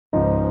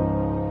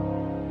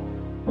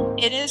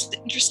It is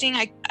interesting.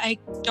 I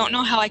don't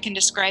know how I can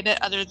describe it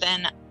other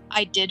than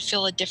I did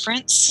feel a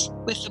difference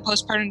with the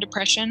postpartum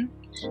depression,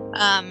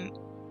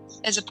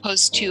 as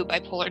opposed to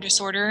bipolar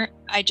disorder.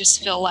 I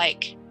just feel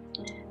like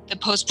the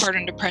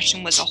postpartum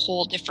depression was a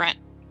whole different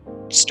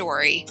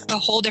story, a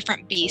whole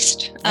different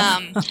beast.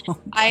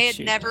 I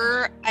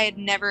had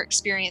never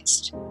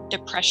experienced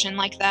depression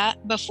like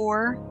that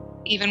before,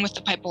 even with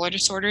the bipolar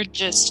disorder,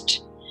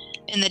 just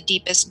in the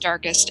deepest,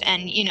 darkest.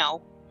 And,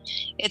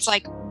 it's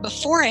like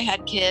before I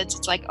had kids,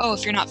 it's like, oh,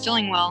 if you're not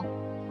feeling well,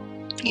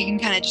 you can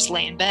kind of just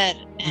lay in bed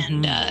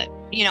and,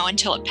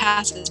 until it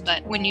passes.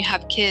 But when you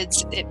have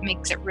kids, it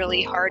makes it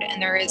really hard.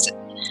 And there is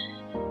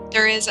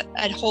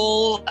a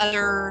whole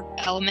other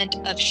element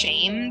of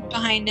shame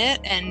behind it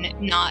and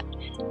not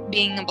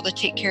being able to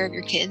take care of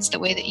your kids the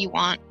way that you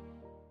want.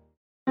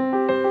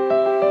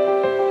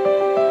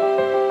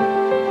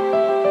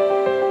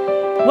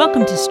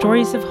 Welcome to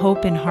Stories of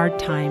Hope in Hard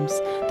Times,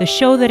 the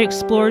show that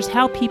explores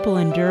how people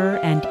endure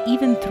and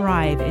even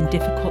thrive in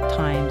difficult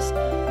times,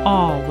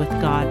 all with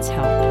God's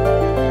help.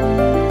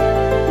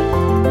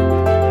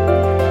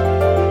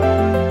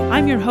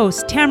 I'm your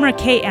host, Tamara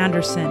K.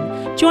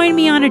 Anderson. Join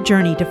me on a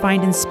journey to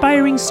find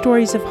inspiring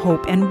stories of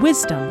hope and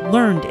wisdom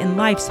learned in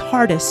life's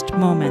hardest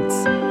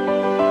moments.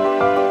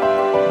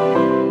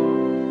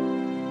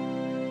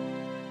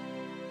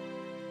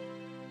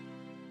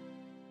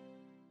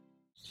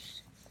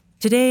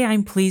 Today,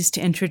 I'm pleased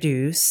to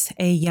introduce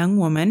a young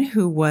woman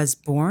who was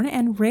born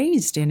and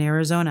raised in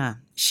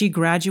Arizona. She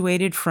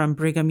graduated from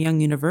Brigham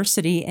Young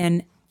University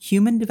in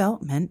Human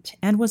Development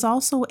and was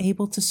also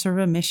able to serve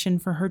a mission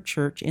for her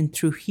church in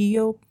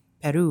Trujillo,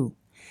 Peru.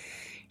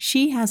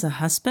 She has a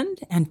husband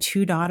and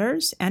 2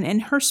 daughters, and in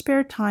her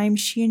spare time,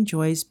 she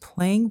enjoys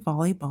playing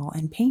volleyball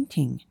and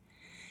painting.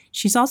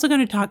 She's also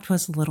going to talk to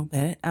us a little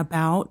bit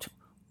about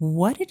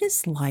what it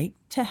is like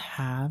to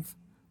have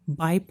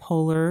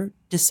bipolar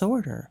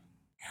disorder.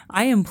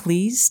 I am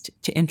pleased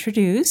to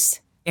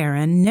introduce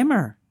Erin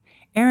Nimmer.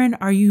 Erin,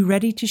 are you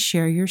ready to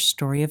share your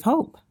story of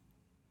hope?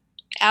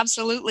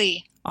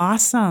 Absolutely.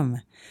 Awesome.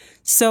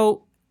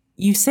 So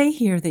you say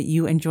here that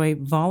you enjoy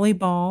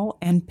volleyball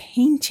and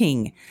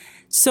painting.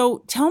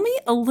 So tell me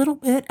a little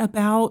bit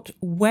about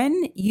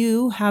when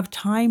you have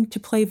time to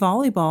play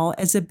volleyball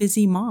as a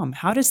busy mom.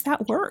 How does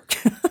that work?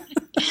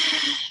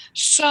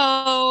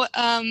 So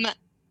I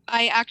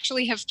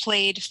actually have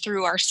played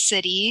through our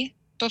city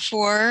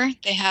before.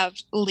 They have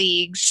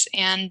leagues,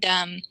 and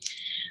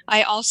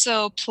I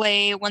also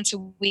play once a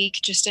week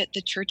just at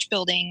the church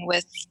building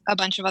with a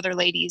bunch of other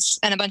ladies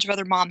and a bunch of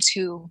other moms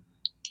who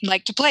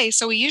like to play.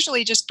 So we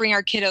usually just bring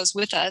our kiddos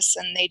with us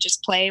and they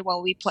just play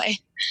while we play.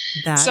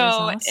 That is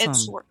awesome.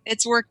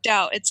 It's worked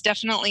out. It's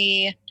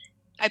definitely,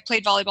 I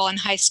played volleyball in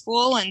high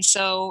school, and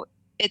so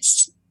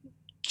it's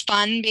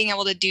fun being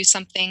able to do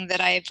something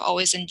that I've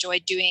always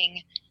enjoyed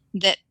doing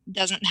that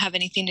doesn't have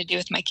anything to do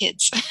with my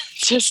kids. It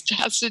just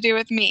has to do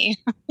with me.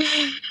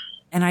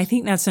 And I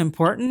think that's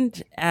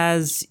important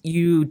as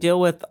you deal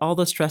with all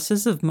the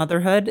stresses of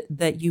motherhood,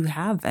 that you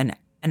have an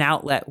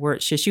outlet where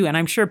it's just you. And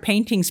I'm sure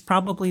painting's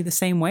probably the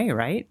same way,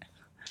 right?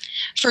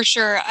 For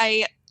sure.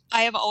 I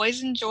have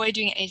always enjoyed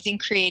doing anything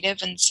creative.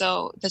 And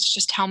so that's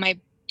just how my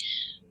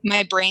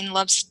brain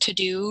loves to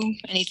do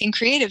anything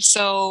creative.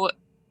 So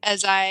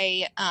as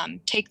I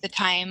take the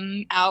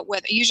time out,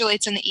 usually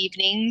it's in the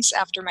evenings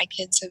after my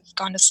kids have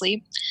gone to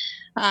sleep.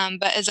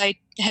 But as I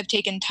have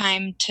taken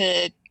time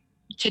to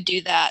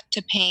do that,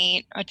 to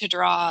paint or to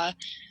draw,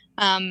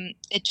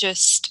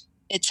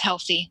 it's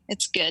healthy.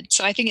 It's good.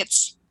 So I think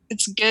it's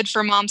good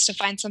for moms to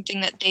find something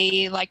that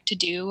they like to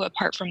do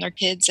apart from their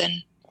kids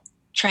and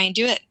try and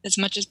do it as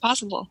much as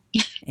possible.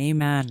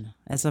 Amen.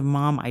 As a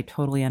mom, I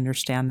totally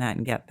understand that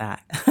and get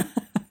that.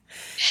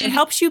 It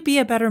helps you be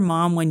a better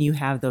mom when you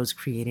have those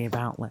creative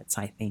outlets,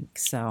 I think.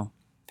 So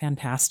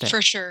fantastic.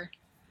 For sure.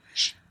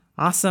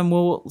 Awesome.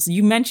 Well,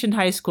 you mentioned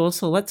high school,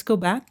 so let's go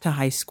back to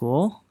high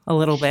school a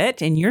little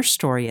bit, in your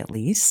story at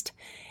least,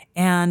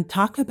 and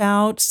talk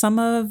about some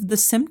of the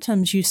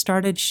symptoms you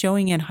started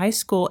showing in high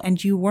school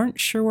and you weren't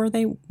sure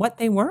what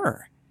they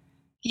were.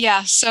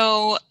 Yeah.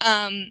 So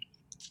in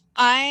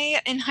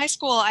high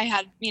school, I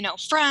had,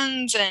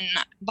 friends and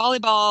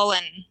volleyball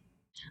and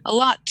a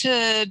lot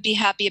to be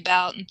happy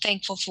about and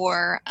thankful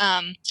for.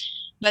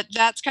 But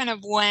that's kind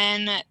of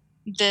when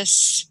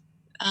this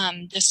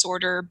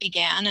disorder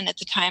began. And at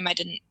the time, I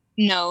didn't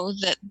know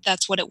that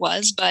that's what it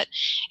was, but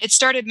it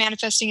started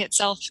manifesting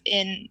itself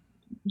in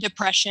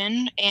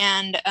depression.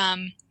 And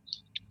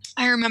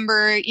I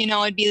remember,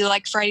 it'd be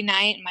like Friday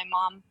night and my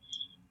mom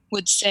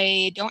would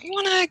say, don't you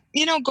want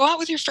to, go out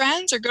with your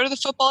friends or go to the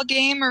football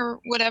game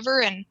or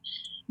whatever? And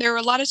there were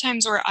a lot of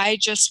times where I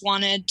just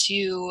wanted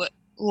to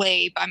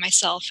lay by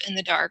myself in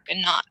the dark and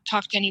not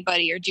talk to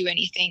anybody or do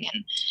anything.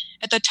 And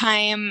at the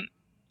time,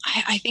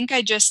 I think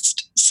I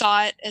just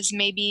saw it as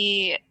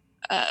maybe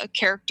a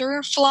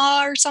character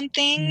flaw or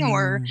something,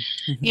 or,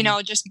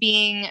 just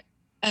being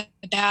a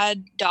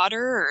bad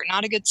daughter or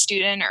not a good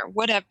student or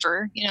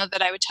whatever,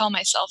 that I would tell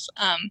myself.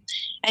 And,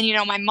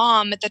 my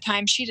mom at the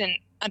time, she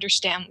didn't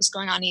understand what was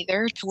going on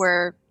either, to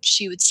where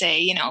she would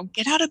say,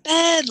 get out of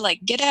bed,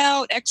 like get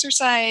out,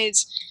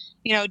 exercise,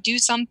 do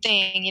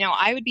something.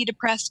 I would be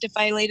depressed if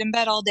I laid in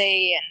bed all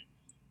day.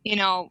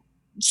 And,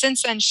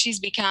 since then she's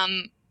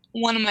become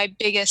one of my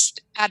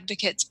biggest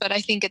advocates, but I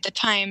think at the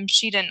time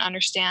she didn't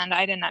understand.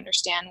 I didn't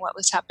understand what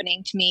was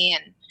happening to me.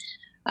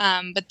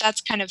 And, but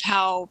that's kind of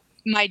how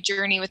my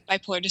journey with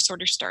bipolar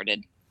disorder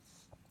started.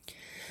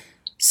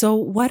 So,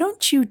 why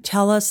don't you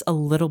tell us a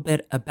little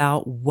bit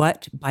about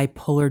what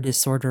bipolar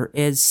disorder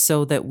is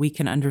so that we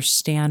can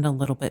understand a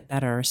little bit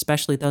better,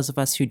 especially those of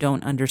us who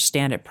don't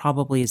understand it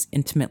probably as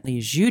intimately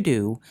as you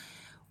do,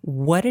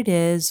 what it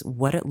is,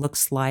 what it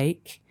looks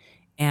like,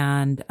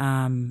 and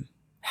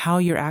how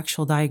your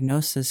actual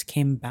diagnosis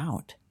came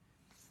about?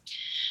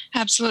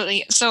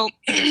 Absolutely. So,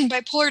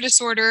 bipolar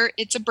disorder,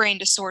 it's a brain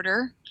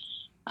disorder.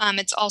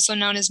 It's also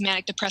known as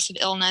manic depressive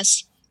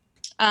illness.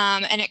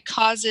 And it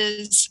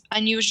causes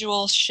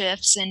unusual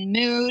shifts in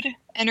mood,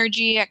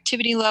 energy,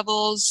 activity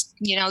levels,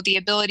 the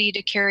ability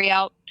to carry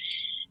out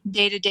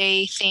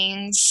day-to-day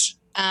things.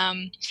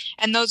 And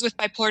those with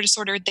bipolar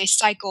disorder, they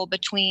cycle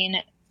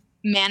between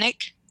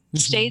manic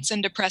states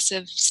and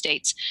depressive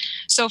states.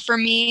 So for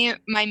me,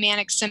 my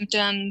manic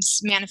symptoms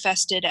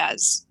manifested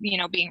as,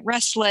 being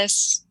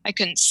restless. I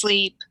couldn't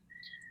sleep.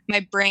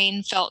 My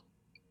brain felt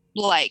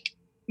like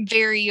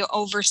very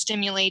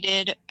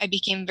overstimulated. I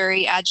became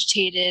very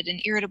agitated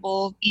and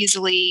irritable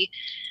easily.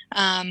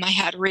 I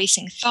had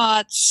racing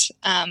thoughts,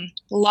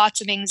 lots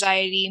of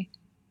anxiety.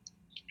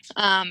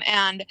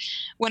 And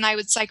when I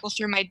would cycle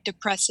through my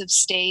depressive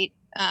state,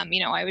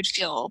 I would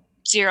feel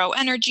zero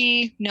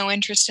energy, no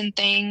interest in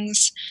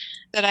things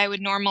that I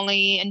would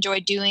normally enjoy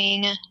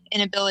doing,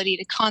 inability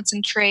to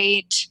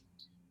concentrate.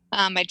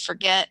 I'd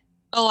forget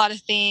a lot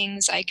of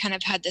things. I kind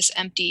of had this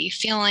empty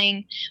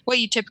feeling, what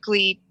you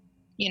typically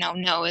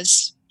know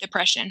is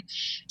depression.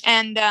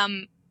 And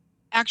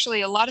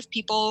actually, a lot of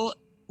people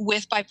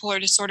with bipolar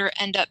disorder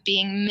end up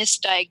being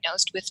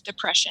misdiagnosed with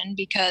depression,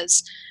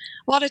 because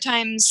a lot of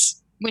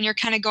times when you're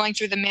kind of going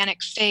through the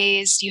manic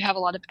phase, you have a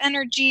lot of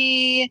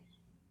energy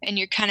and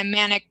you're kind of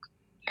manic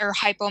or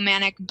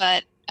hypomanic,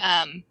 but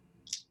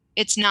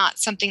it's not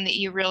something that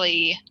you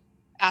really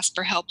ask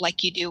for help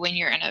like you do when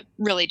you're in a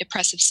really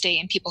depressive state,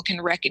 and people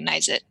can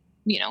recognize it,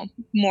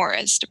 more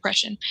as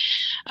depression.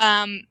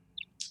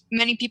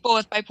 Many people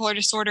with bipolar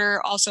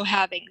disorder also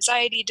have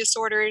anxiety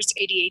disorders,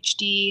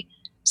 ADHD,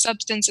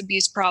 substance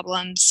abuse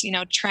problems,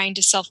 trying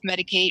to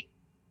self-medicate,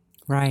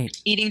 right,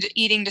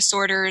 eating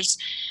disorders.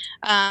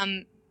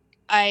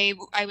 I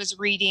was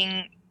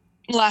reading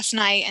last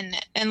night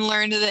and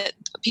learned that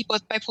people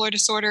with bipolar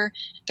disorder,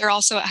 they're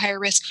also at higher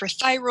risk for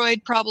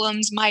thyroid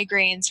problems,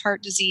 migraines,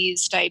 heart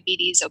disease,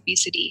 diabetes,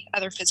 obesity,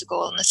 other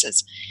physical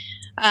illnesses.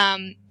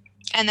 And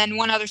then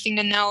one other thing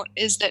to note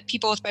is that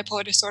people with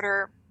bipolar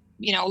disorder,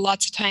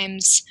 lots of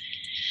times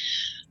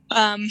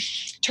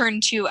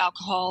turn to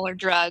alcohol or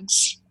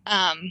drugs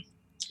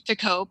to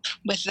cope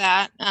with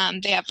that.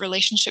 They have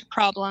relationship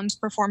problems,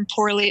 perform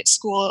poorly at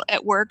school,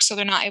 at work, so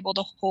they're not able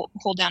to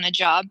hold down a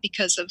job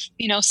because of,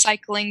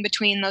 cycling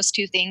between those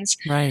two things.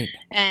 Right.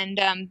 And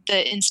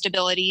the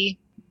instability.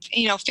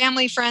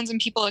 Family, friends, and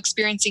people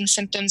experiencing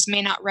symptoms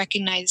may not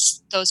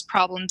recognize those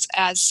problems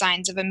as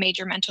signs of a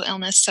major mental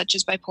illness, such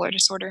as bipolar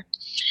disorder.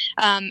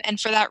 And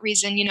for that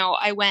reason,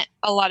 I went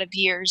a lot of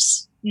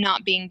years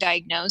not being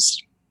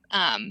diagnosed,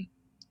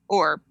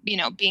 or,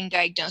 being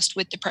diagnosed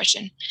with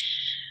depression.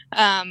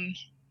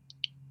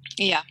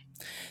 Yeah.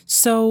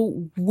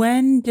 So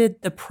when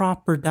did the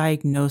proper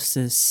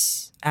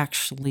diagnosis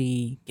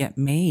actually get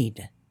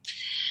made?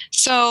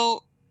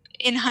 So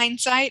in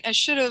hindsight, I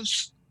should have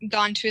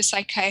gone to a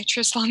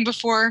psychiatrist long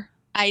before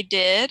I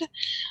did.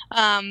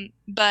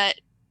 But,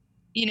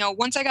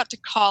 once I got to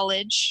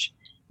college,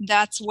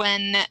 that's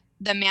when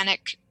the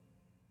manic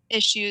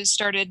issues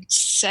started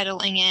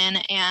settling in.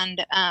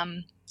 And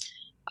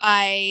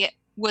I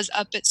was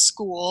up at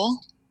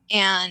school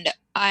and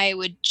I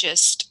would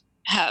just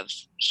have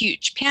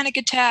huge panic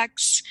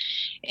attacks,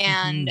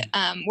 and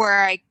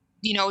where I,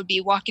 would be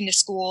walking to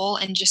school,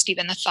 and just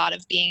even the thought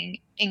of being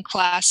in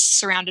class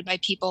surrounded by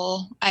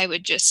people, I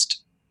would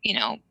just,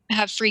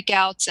 have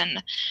freakouts,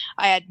 and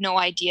I had no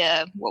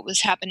idea what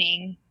was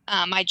happening.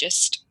 I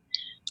just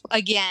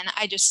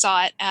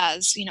saw it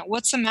as,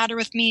 what's the matter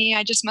with me?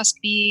 I just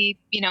must be,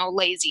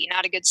 lazy,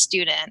 not a good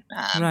student.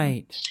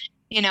 Right.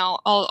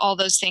 All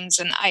those things.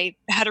 And I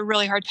had a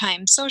really hard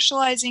time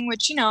socializing,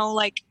 which,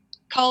 like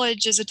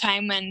college is a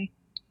time when,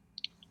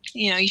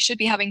 you should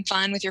be having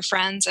fun with your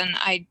friends. And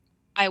I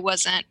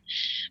wasn't.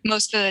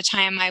 Most of the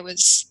time I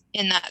was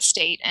in that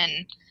state.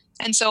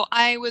 And so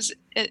I was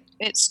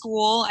at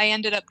school. I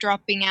ended up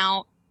dropping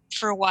out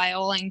for a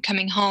while and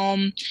coming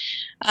home.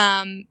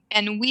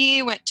 And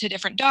we went to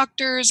different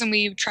doctors and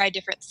we tried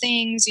different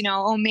things,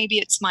 maybe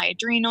it's my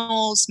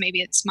adrenals, maybe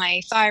it's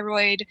my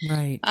thyroid.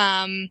 Right.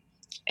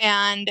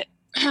 And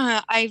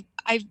I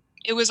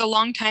it was a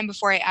long time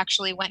before I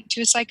actually went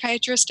to a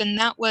psychiatrist, and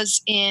that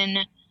was in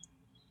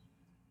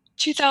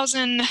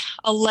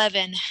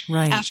 2011,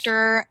 Right.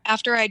 after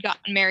I'd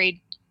gotten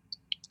married.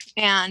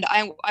 And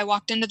I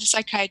walked into the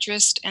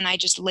psychiatrist and I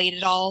just laid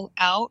it all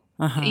out.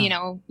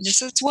 Uh-huh.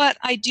 This is what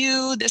I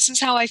do. This is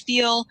how I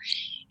feel.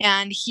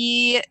 And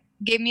he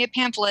gave me a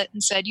pamphlet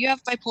and said, "You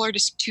have bipolar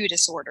 2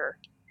 disorder."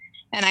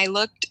 And I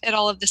looked at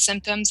all of the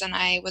symptoms and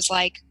I was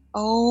like,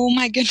 oh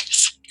my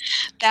goodness,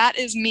 that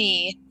is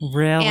me.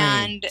 Really?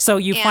 And so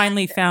you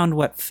finally found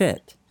what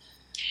fit.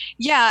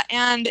 Yeah.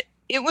 And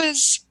it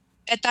was,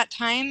 at that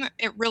time,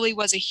 it really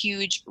was a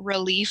huge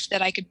relief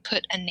that I could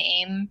put a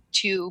name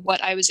to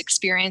what I was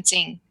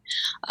experiencing.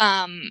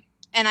 And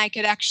I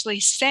could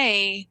actually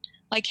say,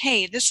 like,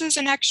 hey, this is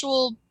an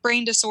actual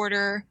brain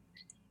disorder.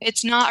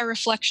 It's not a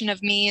reflection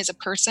of me as a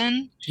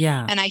person.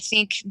 Yeah. And I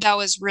think that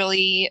was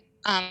really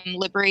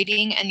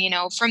liberating. And,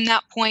 from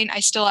that point, I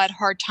still had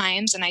hard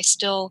times and I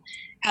still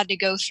had to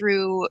go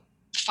through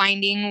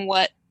finding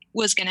what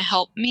was going to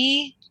help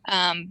me.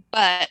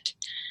 But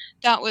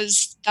that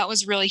was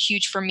really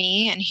huge for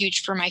me and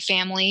huge for my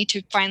family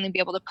to finally be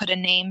able to put a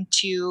name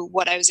to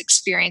what I was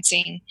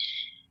experiencing.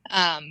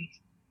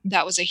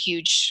 That was a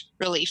huge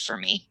relief for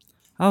me.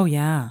 Oh,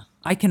 yeah.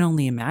 I can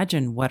only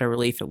imagine what a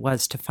relief it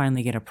was to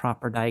finally get a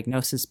proper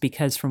diagnosis,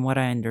 because from what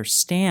I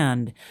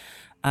understand,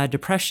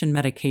 depression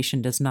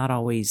medication does not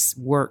always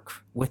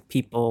work with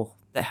people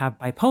that have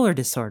bipolar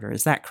disorder.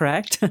 Is that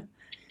correct?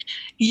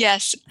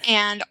 Yes.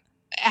 And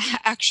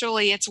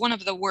actually, it's one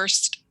of the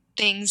worst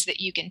things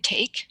that you can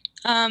take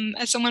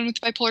as someone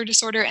with bipolar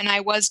disorder. And I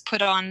was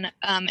put on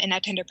an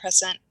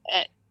antidepressant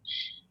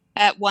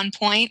at one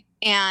point.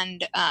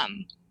 And,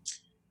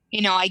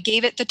 I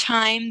gave it the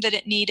time that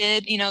it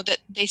needed, that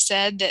they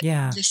said that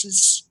this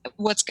is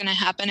what's going to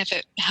happen if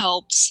it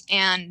helps.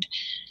 And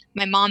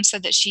my mom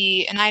said that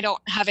and I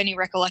don't have any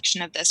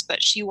recollection of this,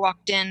 but she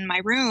walked in my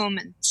room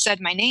and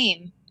said my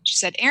name. She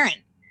said,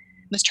 "Erin,"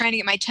 was trying to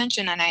get my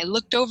attention. And I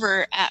looked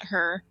over at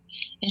her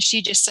and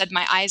she just said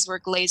my eyes were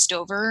glazed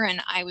over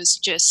and I was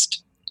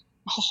just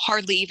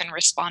hardly even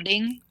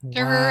responding to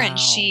her. And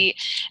she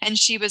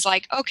was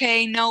like,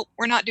 "Okay, no,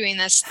 we're not doing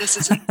this. This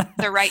isn't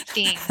the right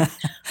thing."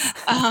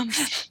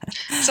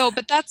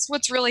 But that's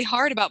what's really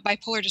hard about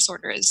bipolar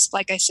disorder is,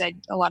 like I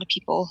said, a lot of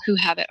people who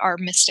have it are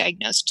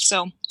misdiagnosed.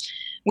 So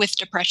with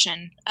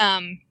depression.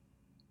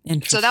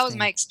 So that was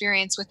my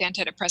experience with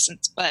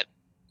antidepressants, but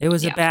it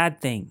was a bad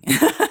thing.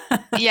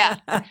 Yeah.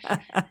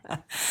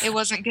 It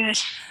wasn't good.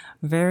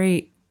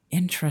 Very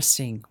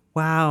interesting.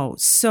 Wow.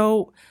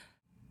 So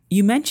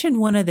you mentioned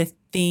one of the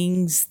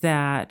things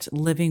that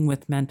living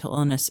with mental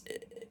illness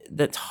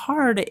that's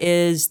hard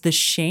is the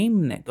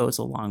shame that goes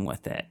along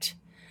with it.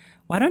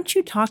 Why don't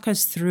you talk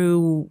us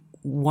through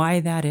why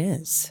that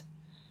is?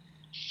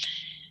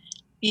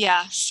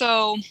 Yeah.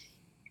 So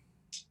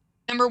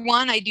number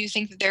one, I do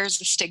think that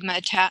there's a stigma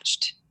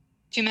attached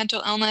to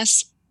mental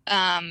illness,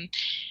 as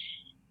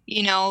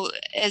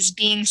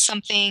being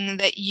something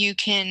that you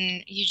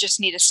just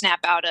need to snap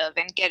out of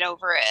and get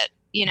over it,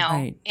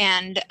 Right.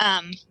 And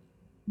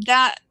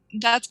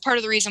that's part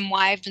of the reason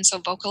why I've been so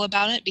vocal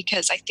about it,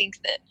 because I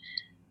think that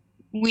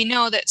we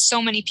know that so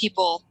many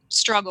people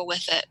struggle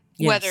with it,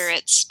 whether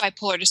it's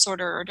bipolar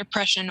disorder or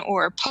depression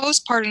or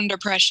postpartum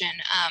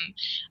depression.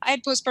 I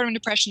had postpartum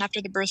depression after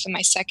the birth of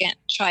my second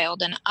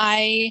child, and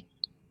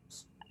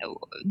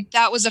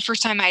that was the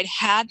first time I'd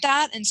had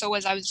that. And so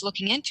as I was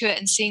looking into it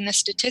and seeing the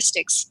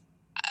statistics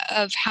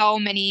of how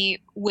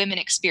many women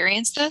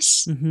experience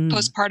this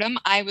postpartum,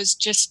 I was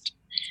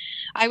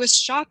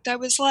shocked. I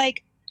was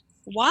like,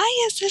 why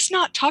is this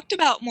not talked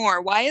about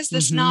more? Why is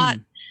this not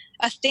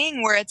a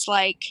thing where it's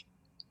like,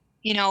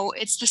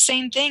 it's the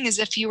same thing as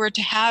if you were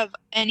to have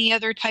any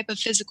other type of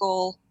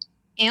physical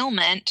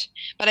ailment.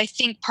 But I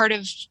think part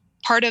of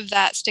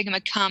that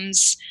stigma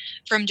comes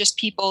from just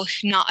people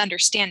not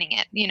understanding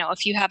it.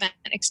 If you haven't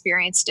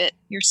experienced it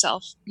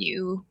yourself,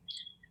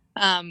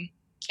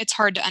 it's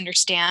hard to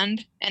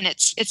understand, and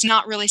it's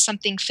not really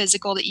something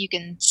physical that you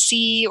can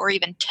see or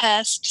even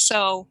test.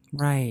 So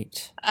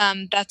right.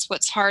 That's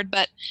what's hard.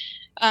 But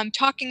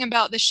talking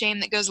about the shame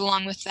that goes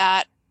along with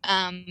that,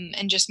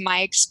 and just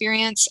my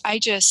experience, I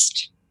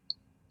just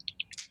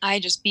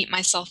beat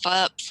myself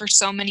up for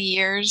so many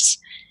years.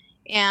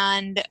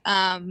 And,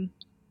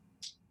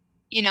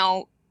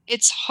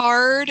 it's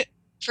hard.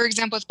 For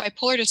example, with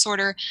bipolar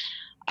disorder,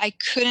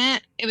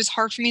 it was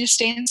hard for me to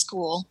stay in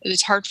school. It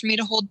was hard for me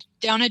to hold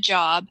down a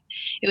job.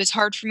 It was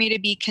hard for me to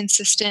be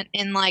consistent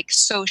in like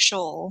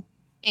social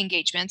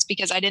engagements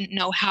because I didn't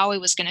know how I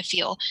was going to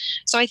feel.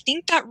 So I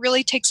think that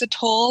really takes a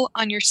toll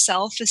on your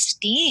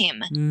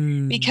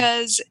self-esteem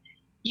because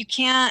you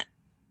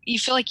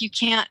feel like you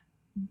can't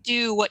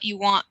do what you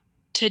want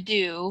to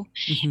do.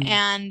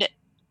 And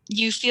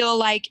you feel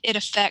like it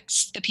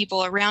affects the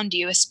people around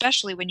you,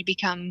 especially when you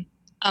become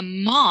a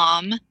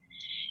mom,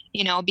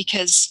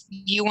 because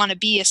you want to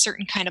be a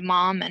certain kind of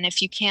mom. And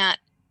if you can't,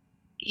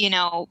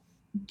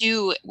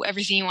 do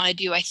everything you want to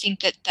do, I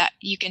think that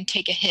you can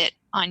take a hit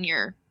on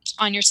your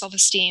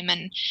self-esteem.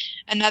 And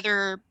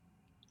another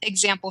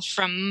example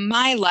from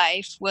my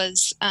life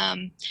was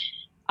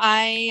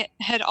I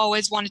had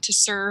always wanted to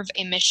serve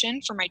a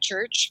mission for my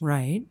church,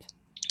 Right.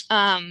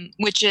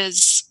 which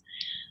is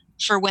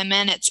for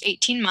women, it's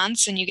 18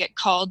 months and you get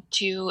called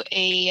to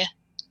a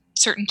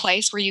certain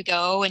place where you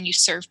go and you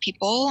serve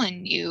people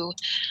and you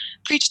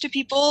preach to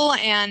people.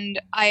 And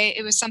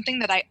it was something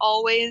that I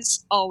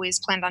always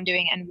planned on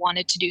doing and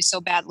wanted to do so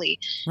badly.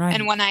 Right.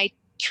 And when I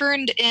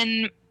turned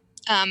in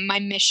my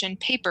mission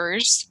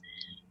papers,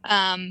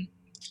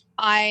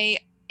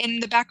 in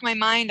the back of my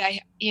mind,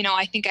 I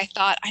think I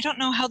thought, I don't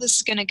know how this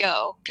is going to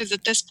go. Because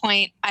at this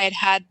point I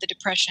had the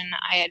depression.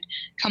 I had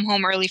come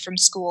home early from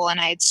school and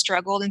I had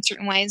struggled in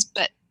certain ways,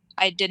 but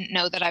I didn't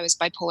know that I was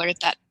bipolar at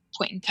that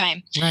point in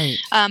time. Right.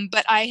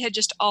 But I had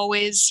just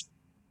always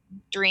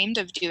dreamed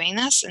of doing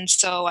this. And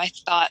so I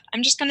thought,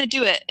 I'm just going to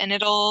do it and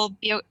it'll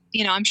be,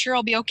 I'm sure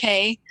I'll be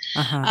okay.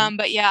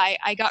 But yeah,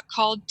 I got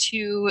called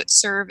to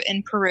serve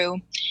in Peru.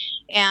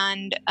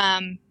 And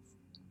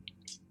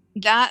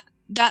that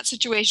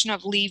situation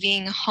of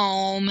leaving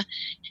home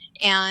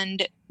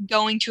and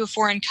going to a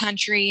foreign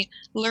country,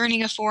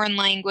 learning a foreign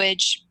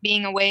language,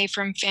 being away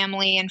from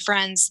family and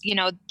friends,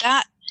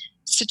 that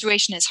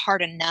situation is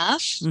hard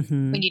enough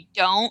when you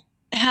don't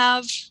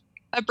have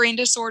a brain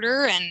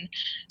disorder. And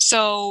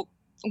so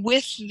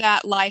with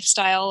that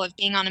lifestyle of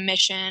being on a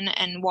mission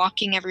and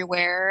walking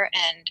everywhere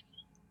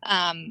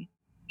and,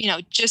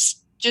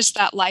 just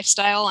that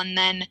lifestyle, and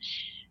then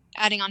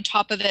adding on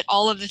top of it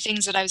all of the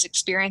things that I was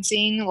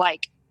experiencing,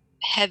 like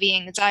heavy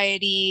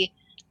anxiety,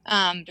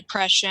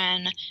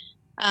 depression.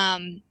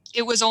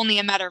 It was only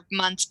a matter of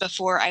months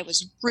before I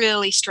was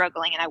really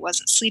struggling and I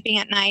wasn't sleeping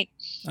at night.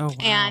 Oh, wow.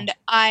 And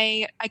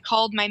I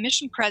called my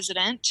mission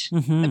president,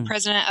 the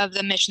president of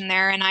the mission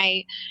there, and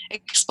I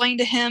explained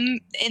to him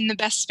in the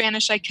best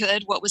Spanish I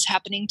could what was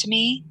happening to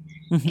me.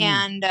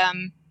 And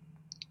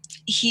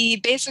he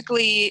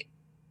basically,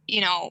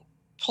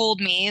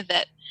 told me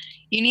that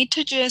you need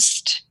to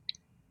just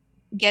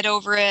get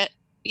over it,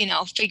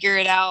 figure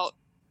it out.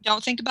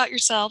 Don't think about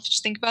yourself,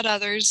 just think about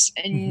others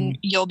and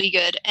you'll be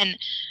good. And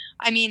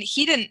I mean,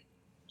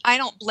 I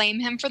don't blame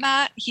him for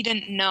that. He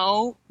didn't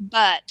know,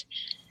 but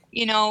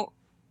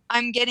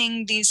I'm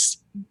getting these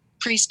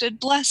priesthood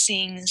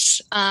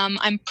blessings.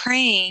 I'm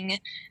praying.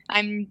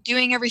 I'm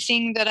doing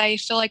everything that I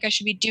feel like I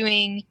should be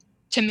doing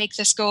to make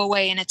this go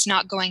away, and it's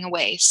not going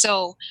away.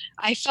 So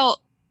I felt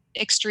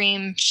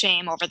extreme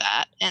shame over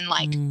that. And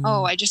like,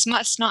 oh, I just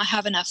must not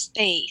have enough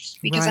faith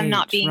because I'm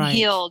not being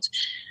healed.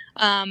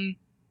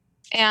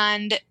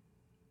 And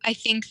I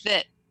think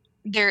that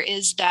there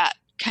is that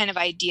kind of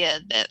idea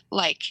that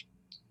like,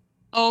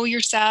 oh,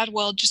 you're sad.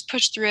 Well, just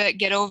push through it,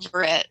 get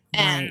over it.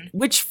 And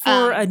which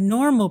for a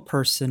normal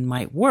person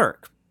might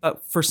work,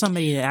 but for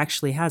somebody that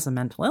actually has a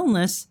mental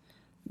illness,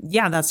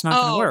 yeah, that's not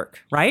going to work.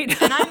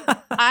 Right. And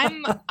I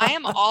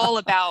am all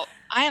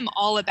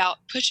about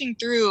pushing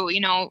through.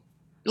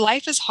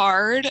 Life is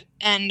hard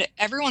and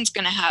everyone's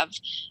going to have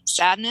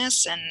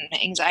sadness and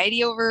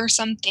anxiety over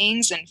some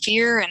things and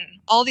fear and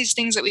all these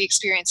things that we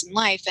experience in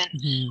life.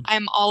 And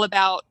I'm all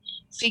about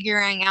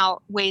figuring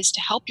out ways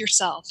to help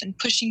yourself and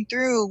pushing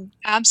through.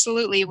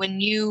 Absolutely.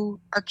 When you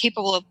are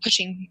capable of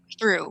pushing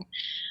through.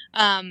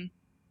 And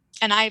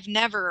I've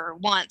never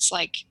once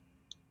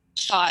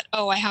thought,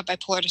 oh, I have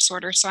bipolar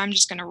disorder, so I'm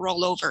just going to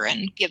roll over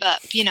and give up.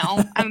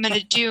 I'm going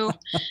to do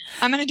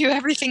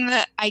everything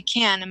that I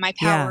can in my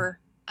power.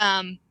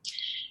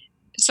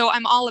 So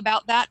I'm all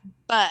about that.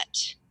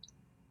 But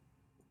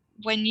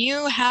when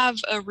you have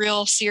a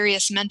real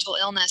serious mental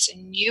illness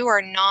and you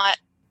are not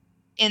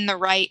in the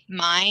right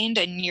mind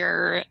and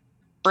your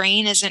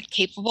brain isn't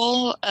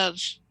capable of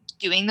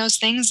doing those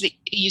things that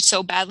you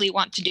so badly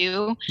want to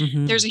do,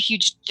 there's a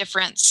huge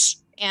difference.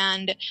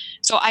 And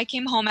so I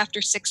came home after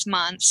 6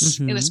 months.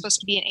 It was supposed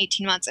to be in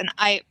 18 months. And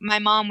my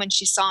mom, when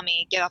she saw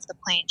me get off the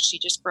plane, she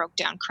just broke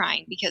down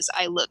crying because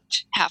I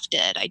looked half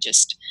dead.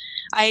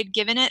 I had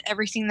given it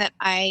everything that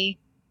I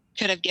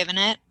could have given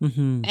it.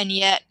 And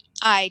yet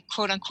I,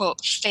 quote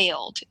unquote,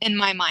 failed. In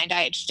my mind,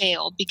 I had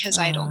failed because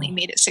I had only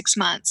made it 6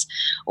 months,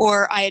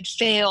 or I had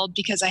failed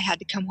because I had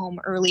to come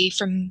home early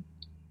from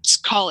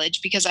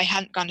college because I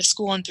hadn't gone to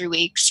school in 3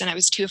 weeks and I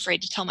was too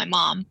afraid to tell my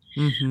mom.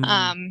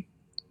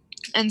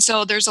 And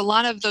so there's a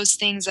lot of those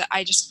things that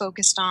I just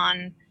focused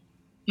on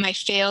my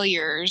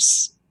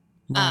failures.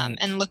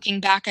 And looking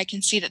back, I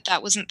can see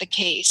that wasn't the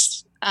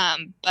case.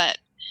 But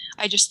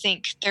I just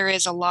think there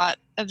is a lot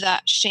of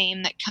that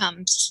shame that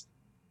comes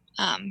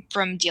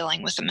from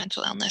dealing with a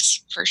mental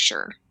illness, for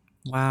sure.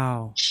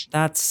 Wow.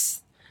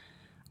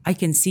 I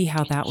can see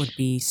how that would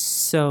be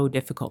so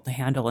difficult to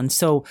handle. And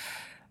so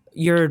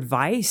your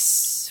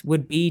advice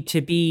would be to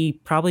be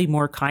probably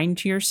more kind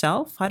to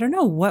yourself. I don't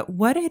know.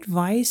 What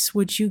advice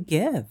would you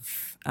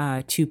give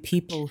to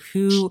people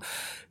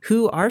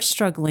who are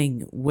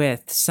struggling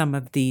with some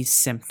of these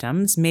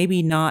symptoms?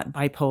 Maybe not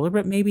bipolar,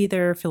 but maybe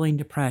they're feeling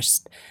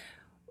depressed.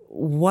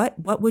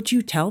 What would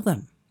you tell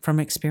them from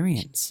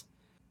experience?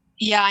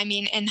 Yeah, I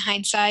mean, in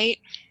hindsight,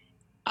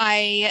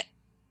 I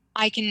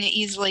can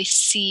easily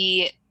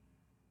see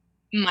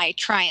my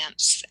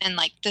triumphs and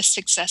like the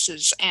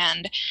successes,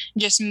 and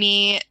just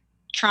me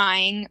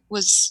trying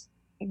was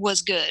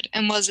good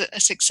and was a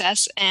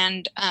success.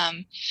 And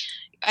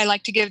I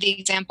like to give the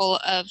example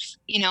of,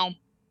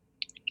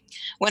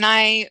 when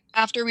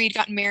after we'd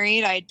gotten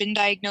married, I had been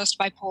diagnosed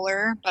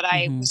bipolar, but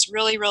I was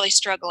really, really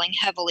struggling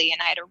heavily,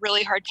 and I had a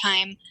really hard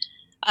time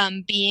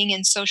being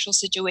in social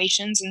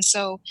situations. And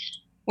so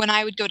when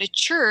I would go to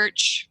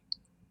church,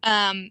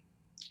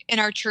 in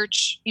our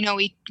church,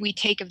 we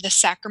take of the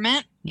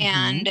sacrament,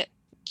 and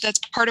that's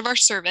part of our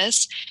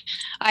service.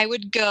 I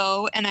would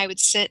go and I would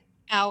sit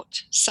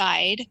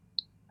outside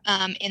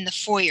in the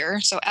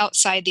foyer, so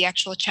outside the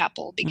actual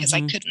chapel, because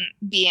I couldn't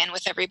be in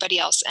with everybody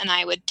else. And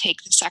I would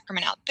take the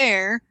sacrament out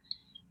there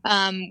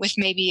with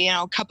maybe,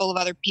 a couple of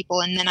other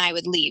people, and then I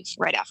would leave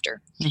right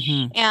after.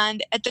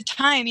 And at the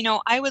time,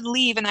 I would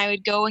leave and I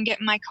would go and get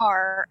in my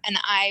car, and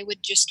I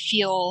would just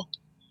feel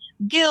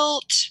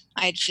guilt.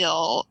 I'd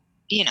feel,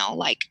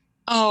 like,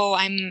 oh,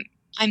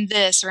 I'm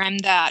this or I'm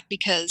that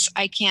because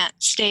I can't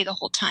stay the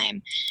whole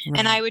time. Right.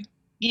 And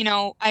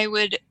I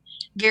would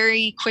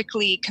very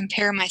quickly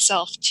compare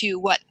myself to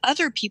what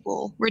other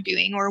people were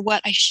doing, or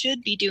what I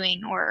should be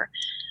doing, or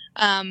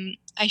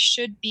I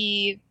should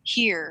be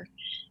here.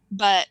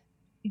 But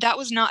that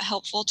was not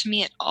helpful to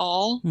me at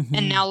all.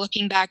 And now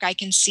looking back, I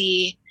can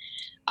see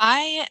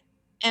I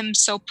am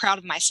so proud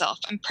of myself.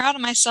 I'm proud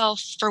of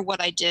myself for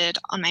what I did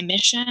on my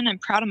mission. I'm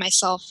proud of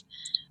myself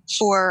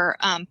for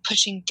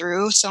pushing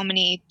through so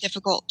many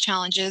difficult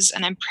challenges.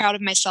 And I'm proud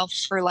of myself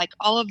for like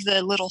all of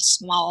the little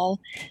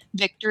small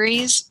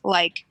victories,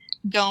 like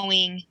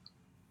going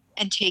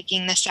and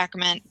taking the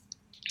sacrament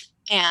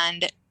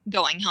and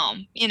going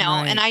home,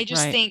 right, and I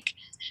just think,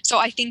 so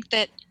I think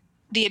that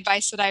the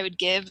advice that I would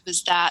give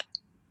is that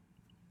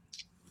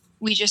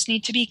we just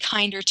need to be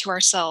kinder to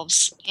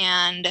ourselves.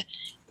 And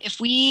if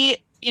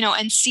we,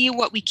 and see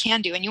what we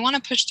can do, and you want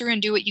to push through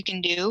and do what you can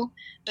do,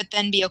 but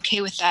then be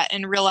okay with that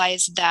and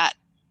realize that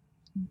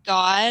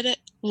God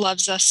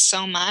loves us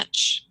so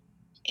much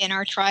in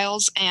our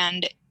trials,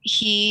 and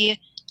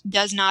he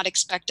does not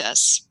expect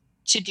us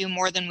to do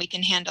more than we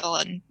can handle.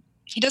 And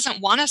he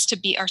doesn't want us to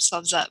beat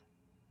ourselves up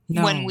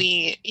when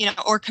we,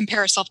 or compare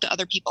ourselves to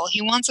other people.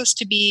 He wants us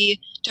to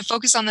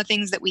focus on the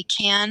things that we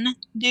can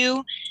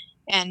do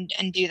and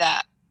do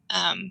that.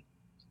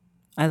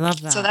 I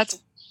love that. So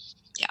that's,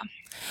 yeah.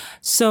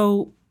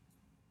 So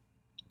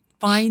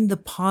find the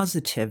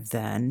positive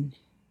then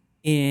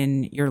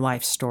in your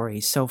life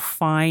story. So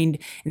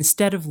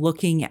instead of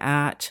looking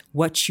at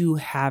what you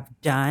have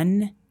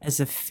done as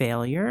a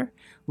failure,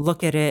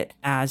 look at it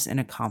as an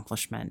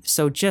accomplishment.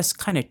 So just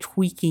kind of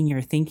tweaking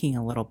your thinking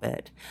a little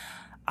bit.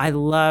 I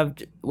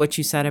loved what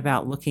you said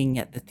about looking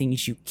at the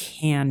things you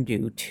can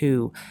do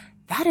too.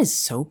 That is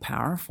so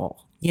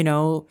powerful.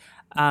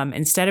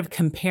 Instead of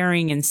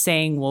comparing and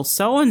saying, well,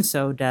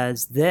 so-and-so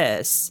does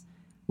this,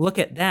 look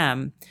at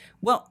them.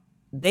 Well,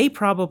 they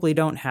probably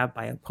don't have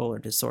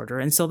bipolar disorder.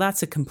 And so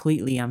that's a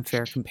completely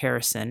unfair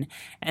comparison.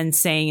 And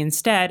saying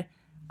instead,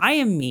 I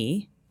am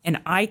me and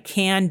I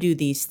can do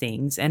these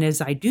things. And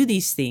as I do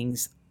these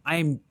things,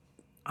 I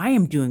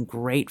am doing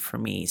great for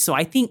me. So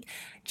I think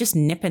just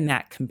nipping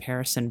that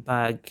comparison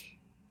bug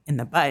in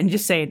the butt and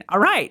just saying, all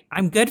right,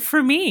 I'm good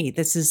for me.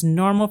 This is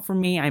normal for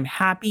me. I'm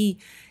happy.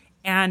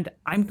 And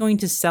I'm going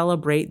to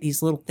celebrate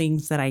these little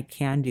things that I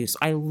can do. So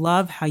I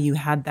love how you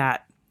had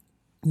that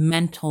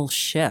mental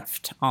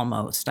shift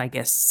almost, I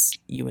guess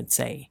you would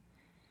say,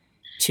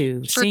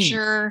 to for seeing,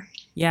 sure.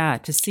 Yeah,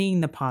 to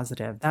seeing the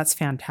positive. That's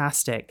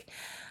fantastic.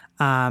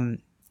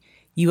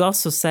 You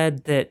also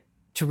said that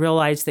to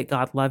realize that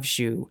God loves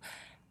you.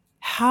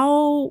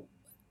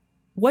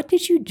 What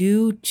did you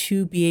do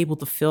to be able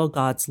to feel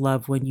God's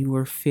love when you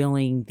were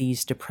feeling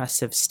these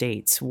depressive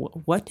states?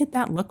 What did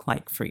that look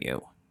like for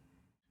you?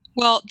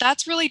 Well,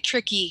 that's really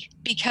tricky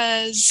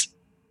because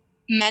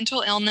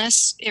mental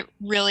illness, it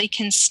really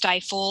can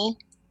stifle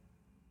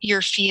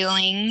your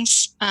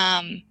feelings.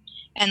 And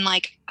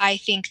like, I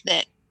think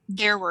that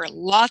there were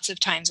lots of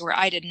times where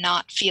I did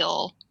not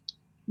feel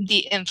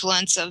the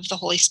influence of the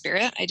Holy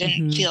Spirit. I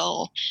didn't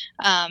feel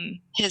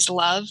his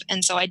love.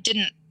 And so I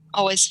didn't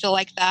always feel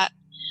like that.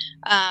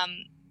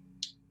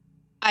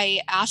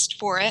 I asked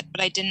for it,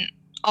 but I didn't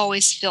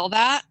always feel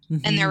that.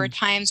 And there were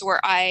times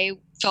where I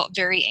felt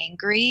very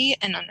angry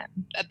and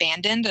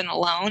abandoned and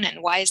alone.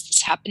 And why is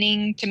this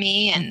happening to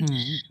me? And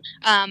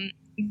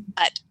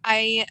but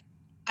I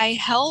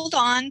held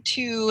on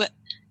to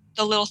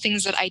the little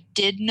things that I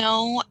did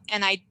know,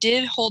 and I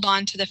did hold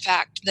on to the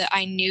fact that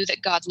I knew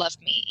that God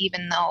loved me,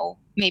 even though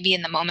maybe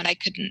in the moment I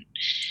couldn't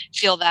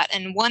feel that.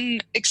 And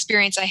one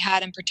experience I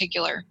had in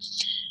particular,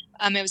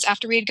 it was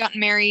after we had gotten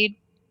married,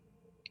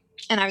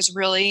 and I was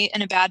really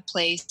in a bad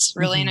place,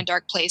 really in a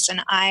dark place.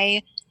 And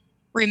I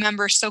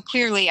remember so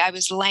clearly, I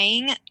was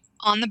laying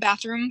on the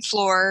bathroom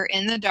floor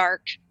in the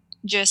dark,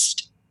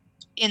 just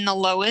in the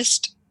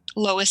lowest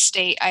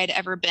state I had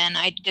ever been.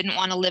 I didn't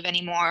want to live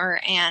anymore.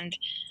 And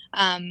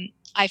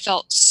I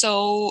felt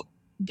so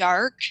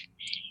dark.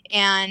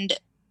 And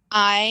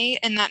I,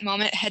 in that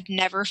moment, had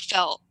never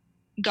felt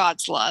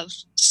God's love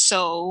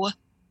so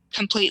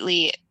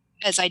completely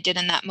as I did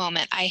in that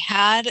moment. I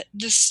had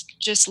this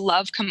just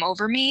love come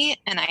over me,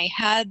 and I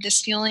had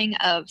this feeling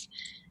of,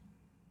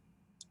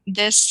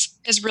 this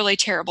is really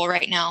terrible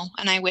right now,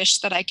 and I wish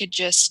that I could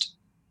just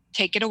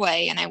take it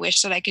away, and I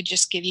wish that I could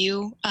just give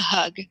you a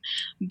hug,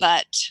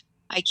 but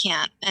I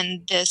can't.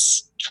 And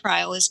this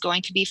trial is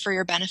going to be for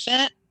your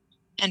benefit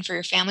and for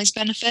your family's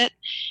benefit.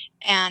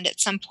 And at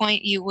some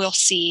point you will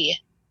see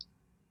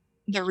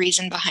the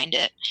reason behind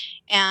it.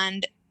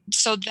 And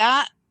so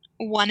that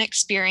one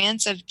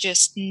experience of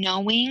just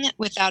knowing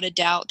without a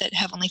doubt that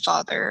Heavenly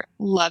Father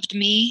loved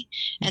me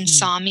and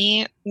saw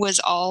me was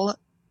all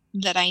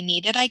that I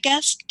needed, I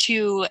guess,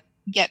 to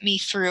get me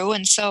through.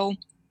 And so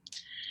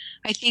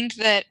I think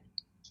that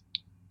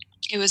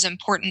it was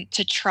important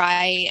to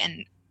try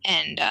and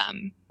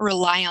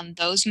rely on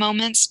those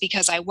moments,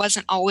 because I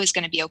wasn't always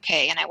going to be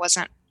okay, and I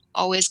wasn't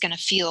always going to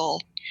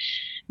feel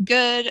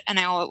good, and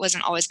I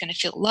wasn't always going to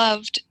feel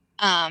loved.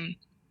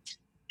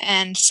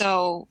 And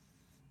so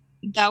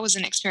that was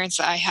an experience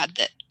that I had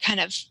that kind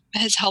of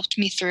has helped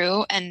me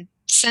through. And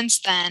since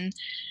then,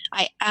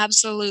 I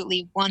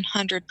absolutely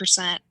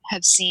 100%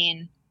 have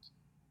seen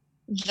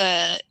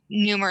the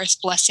numerous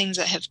blessings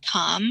that have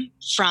come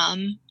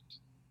from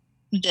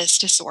this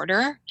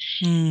disorder.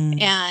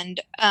 And,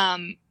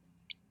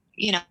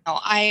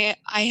 I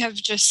have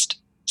just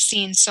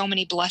seen so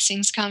many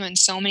blessings come, and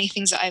so many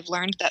things that I've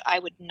learned that I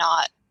would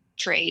not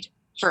trade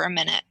for a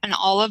minute. And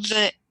all of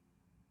the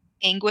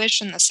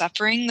anguish and the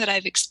suffering that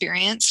I've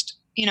experienced,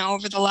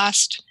 over the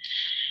last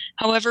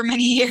however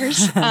many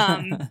years,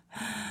 have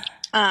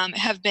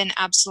been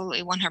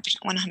absolutely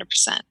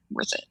 100%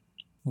 worth it.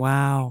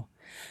 Wow.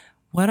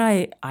 What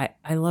I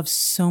love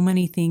so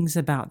many things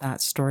about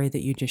that story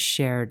that you just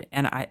shared.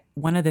 And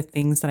one of the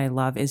things that I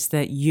love is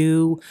that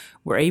you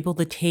were able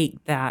to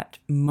take that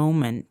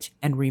moment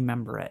and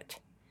remember it.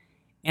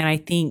 And I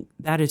think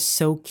that is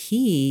so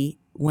key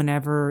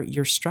whenever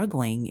you're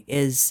struggling,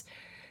 is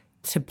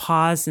to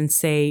pause and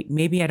say,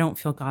 maybe I don't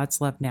feel God's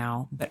love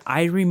now, but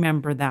I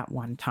remember that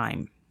one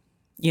time,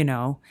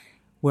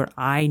 where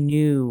I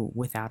knew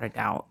without a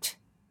doubt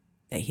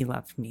that he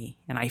loved me,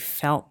 and I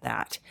felt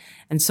that.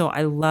 And so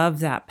I love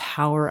that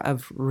power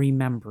of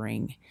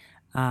remembering.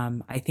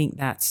 I think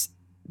that's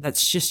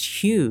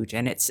just huge,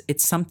 and it's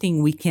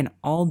something we can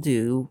all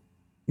do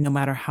no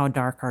matter how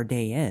dark our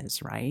day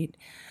is, right?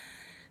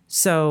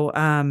 So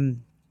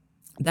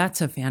that's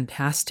a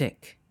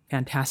fantastic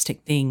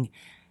thing.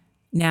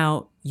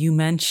 Now, you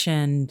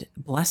mentioned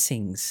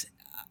blessings.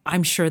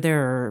 I'm sure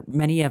there are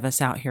many of us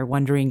out here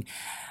wondering,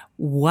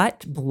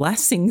 what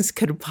blessings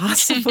could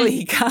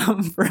possibly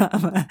come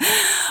from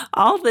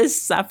all this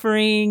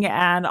suffering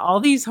and all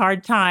these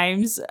hard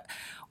times?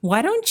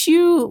 Why don't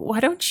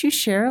you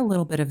share a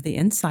little bit of the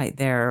insight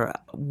there?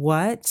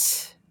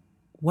 What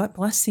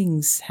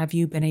blessings have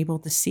you been able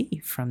to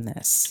see from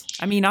this?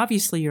 I mean,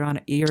 obviously you're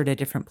at a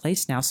different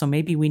place now, so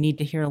maybe we need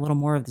to hear a little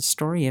more of the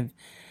story of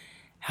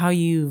how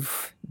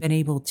you've been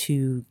able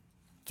to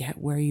get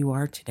where you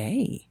are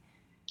today.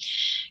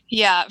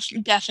 Yeah,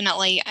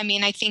 definitely. I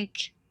mean, I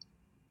think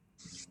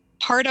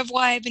part of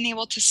why I've been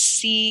able to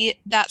see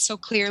that so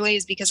clearly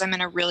is because I'm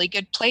in a really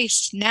good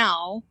place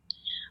now.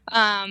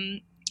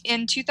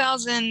 In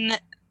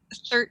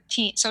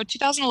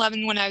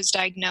 2011, when I was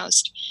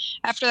diagnosed,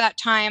 after that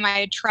time, I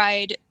had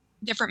tried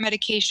different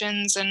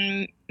medications,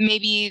 and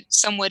maybe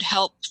some would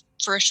help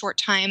for a short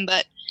time,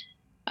 but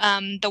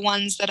the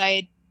ones that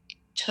I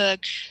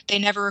took, they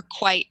never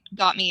quite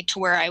got me to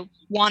where I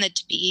wanted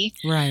to be.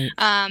 Right.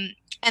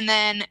 And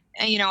then,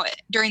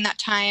 during that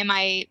time,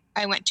 I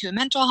went to a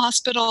mental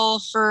hospital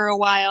for a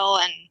while,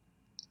 and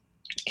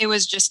it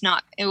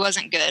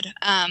wasn't good.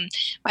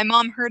 My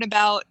mom heard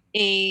about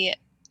a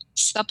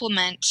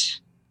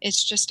supplement.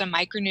 It's just a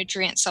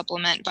micronutrient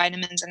supplement,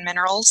 vitamins and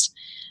minerals.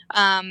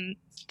 And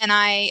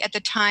at the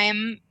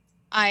time,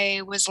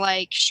 I was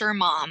like, sure,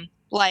 Mom,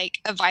 like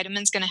a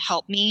vitamin's going to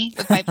help me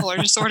with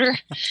bipolar disorder.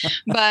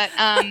 But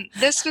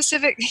this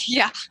specific,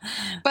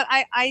 but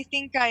I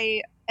think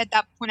at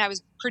that point I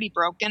was pretty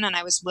broken, and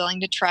I was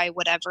willing to try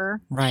whatever.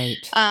 Right.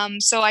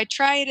 So I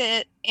tried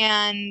it,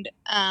 and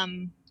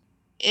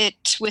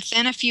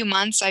within a few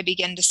months I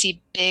began to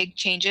see big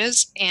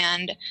changes,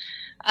 and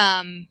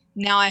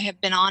now I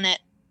have been on it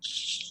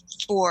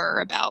for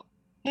about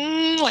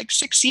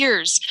 6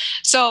 years.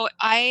 So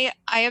I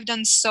have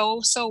done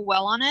so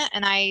well on it,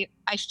 and I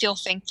feel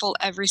thankful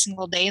every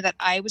single day that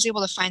I was able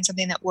to find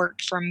something that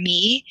worked for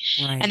me.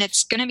 Right. And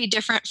it's going to be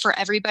different for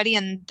everybody,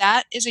 and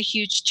that is a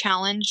huge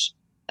challenge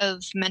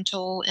of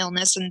mental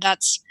illness, and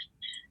that's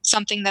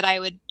something that I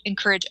would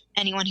encourage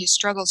anyone who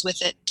struggles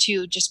with it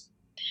to just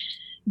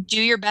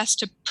do your best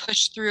to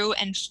push through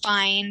and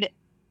find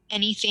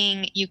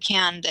anything you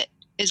can that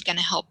is going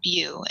to help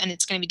you. And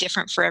it's going to be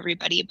different for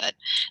everybody, but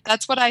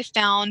that's what I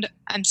found.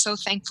 I'm so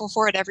thankful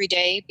for it every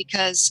day,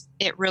 because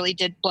it really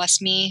did bless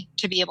me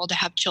to be able to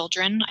have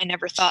children. I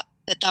never thought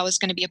that was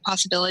going to be a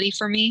possibility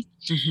for me,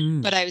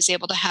 but I was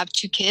able to have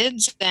 2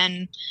 kids.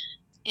 And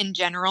in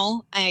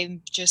general,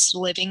 I'm just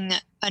living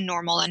a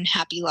normal and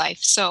happy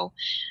life.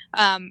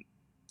 Um,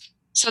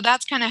 so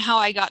that's kind of how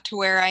I got to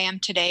where I am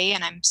today.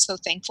 And I'm so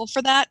thankful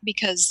for that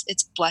because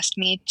it's blessed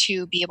me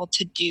to be able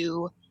to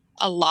do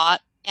a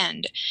lot.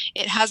 And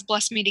it has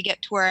blessed me to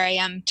get to where I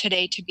am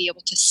today, to be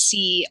able to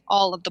see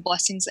all of the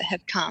blessings that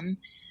have come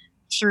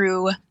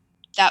through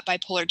that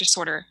bipolar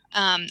disorder.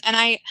 And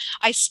I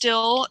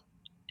still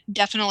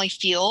definitely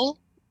feel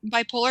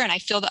bipolar, and I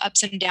feel the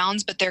ups and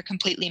downs, but they're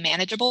completely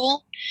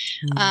manageable.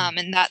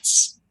 And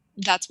that's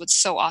what's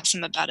so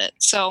awesome about it.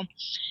 So,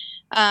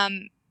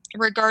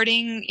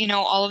 regarding,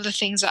 all of the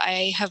things that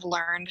I have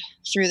learned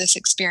through this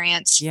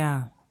experience,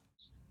 Yeah.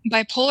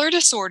 bipolar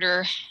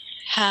disorder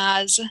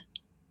has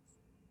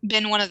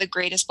been one of the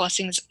greatest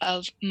blessings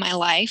of my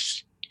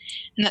life.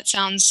 And that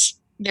sounds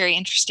very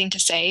interesting to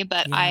say,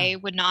 but Yeah.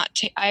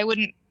 I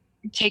wouldn't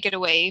take it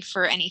away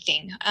for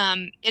anything.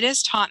 It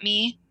has taught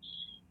me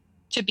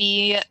to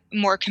be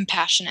more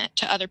compassionate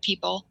to other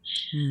people,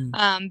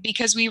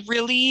 because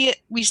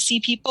we see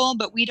people,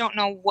 but we don't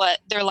know what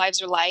their lives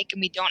are like,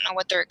 and we don't know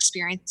what they're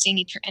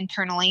experiencing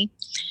internally.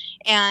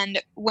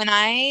 And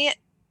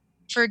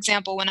for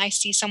example, when I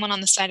see someone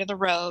on the side of the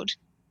road,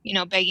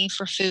 begging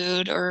for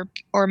food or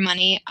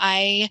money,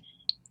 I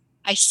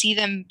see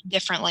them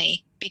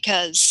differently,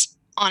 because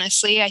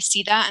honestly, I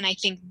see that and I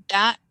think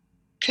that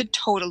could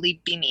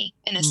totally be me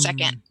in a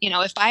second.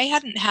 If I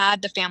hadn't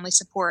had the family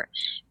support,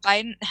 if I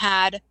hadn't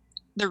had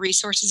the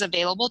resources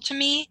available to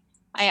me,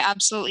 I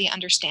absolutely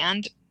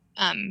understand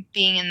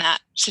being in that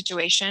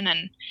situation.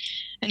 And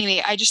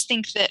anyway, I just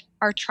think that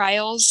our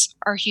trials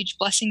are huge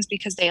blessings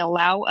because they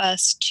allow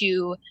us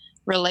to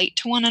relate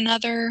to one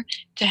another,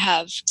 to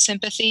have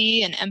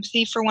sympathy and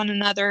empathy for one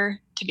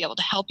another, to be able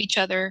to help each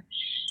other.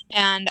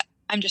 And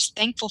I'm just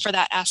thankful for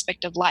that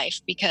aspect of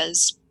life,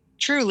 because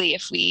truly,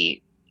 if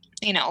we,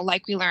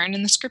 like we learned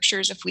in the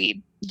scriptures, if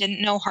we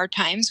didn't know hard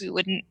times, we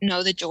wouldn't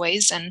know the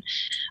joys. And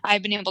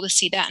I've been able to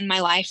see that in my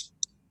life.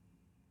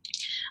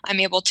 I'm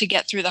able to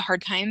get through the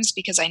hard times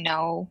because I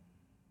know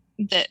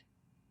that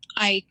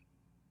I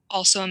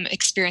also am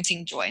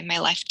experiencing joy in my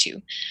life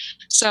too.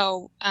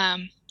 So,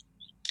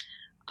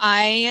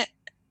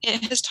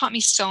 it has taught me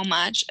so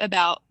much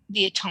about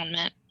the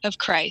atonement of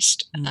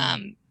Christ.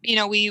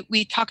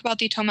 We talk about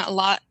the atonement a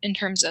lot in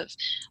terms of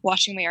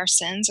washing away our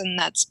sins, and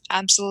that's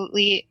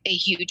absolutely a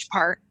huge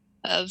part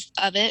of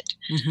it.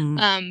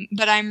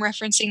 But I'm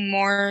referencing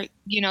more,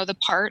 the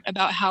part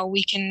about how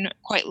we can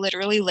quite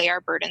literally lay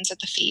our burdens at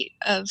the feet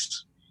of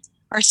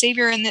our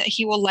Savior, and that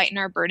He will lighten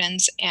our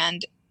burdens,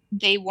 and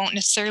they won't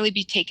necessarily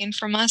be taken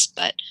from us.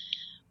 But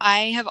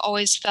I have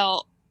always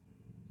felt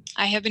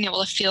I have been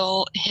able to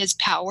feel His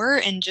power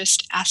and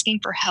just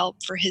asking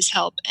for His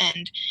help,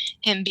 and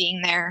Him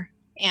being there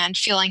and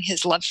feeling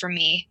His love for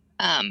me.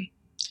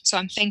 So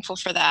I'm thankful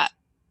for that.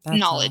 That's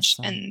knowledge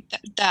awesome. And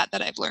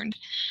that I've learned.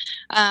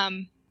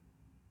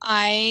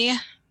 I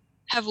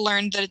have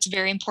learned that it's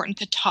very important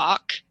to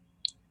talk.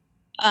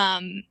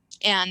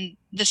 And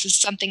this is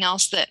something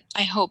else that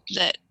I hope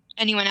that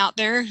anyone out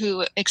there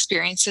who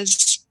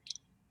experiences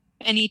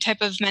any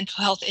type of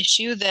mental health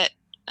issue, that,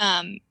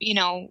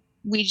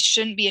 we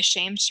shouldn't be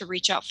ashamed to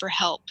reach out for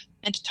help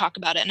and to talk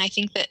about it. And I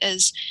think that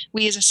as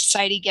we as a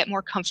society get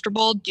more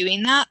comfortable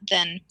doing that,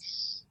 then,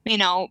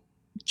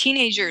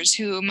 teenagers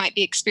who might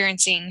be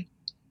experiencing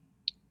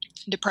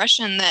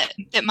depression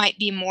that might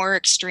be more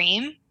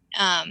extreme,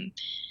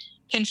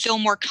 can feel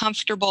more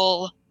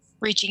comfortable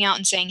reaching out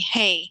and saying,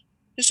 hey,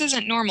 this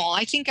isn't normal.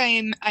 I think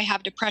I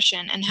have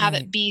depression, and have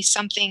it be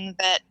something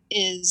that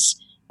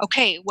is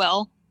okay.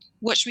 Well,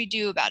 what should we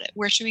do about it?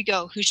 Where should we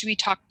go? Who should we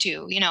talk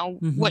to?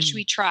 What should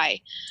we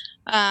try?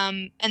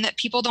 And that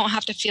people don't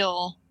have to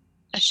feel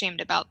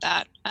ashamed about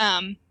that.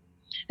 And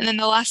then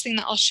the last thing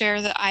that I'll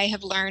share that I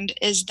have learned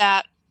is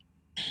that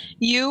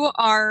you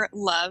are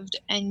loved,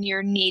 and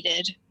you're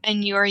needed,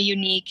 and you are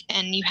unique,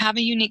 and you have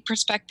a unique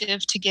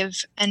perspective to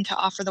give and to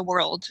offer the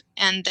world.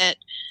 And that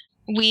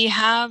we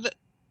have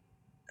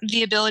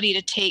the ability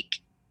to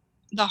take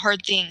the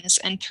hard things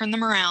and turn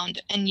them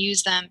around and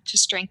use them to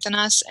strengthen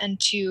us and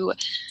to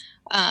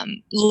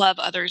love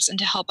others and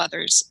to help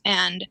others.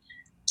 And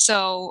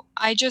so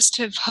I just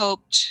have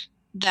hoped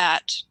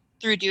that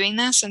through doing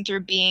this and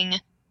through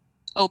being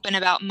open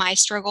about my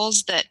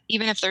struggles, that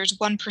even if there's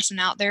one person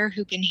out there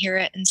who can hear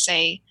it and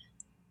say,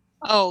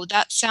 oh,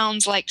 that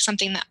sounds like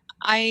something that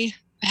I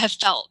have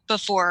felt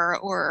before,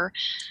 or,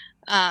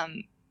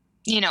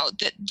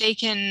 that they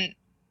can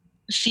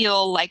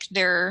feel like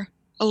they're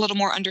a little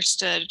more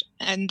understood,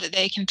 and that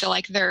they can feel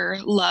like they're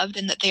loved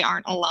and that they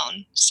aren't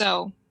alone.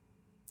 So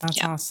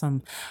that's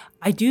awesome.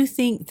 I do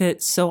think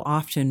that so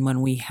often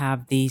when we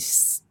have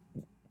these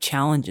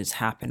challenges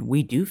happen,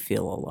 we do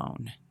feel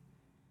alone.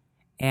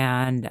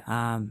 And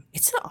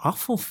it's an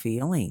awful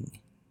feeling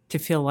to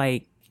feel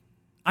like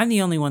I'm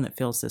the only one that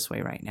feels this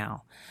way right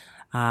now.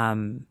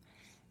 And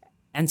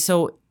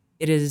so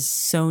it is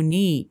so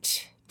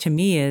neat to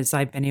me, as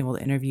I've been able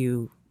to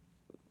interview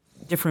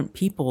different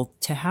people,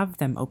 to have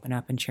them open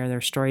up and share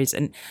their stories.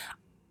 And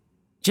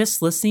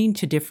just listening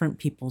to different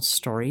people's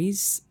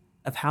stories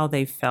of how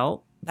they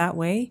felt that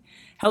way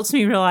helps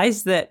me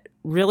realize that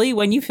really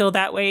when you feel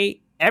that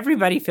way,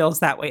 everybody feels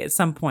that way at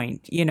some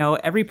point.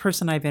 Every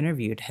person I've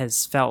interviewed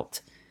has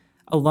felt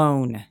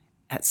alone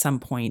at some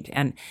point,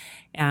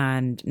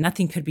 and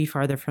nothing could be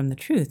farther from the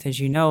truth, as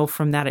you know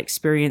from that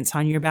experience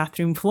on your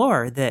bathroom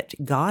floor, that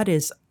God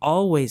is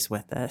always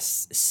with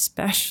us,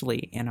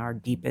 especially in our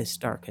deepest,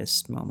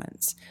 darkest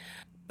moments.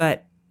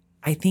 But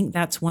I think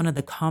that's one of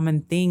the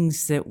common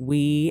things that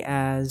we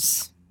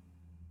as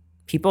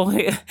people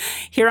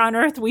here on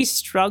earth, we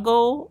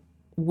struggle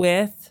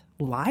with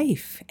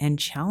life and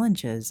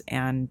challenges.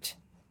 And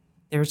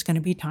there's going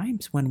to be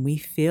times when we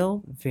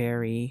feel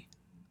very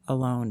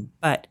alone.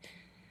 But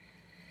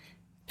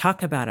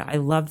talk about it. I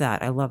love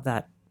that. I love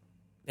that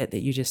bit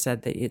that you just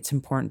said, that it's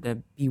important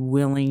to be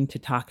willing to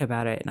talk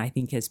about it. And I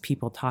think as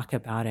people talk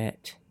about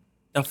it,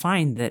 they'll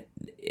find that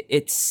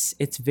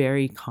it's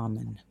very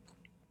common.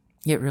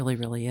 It really,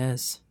 really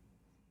is.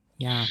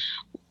 Yeah.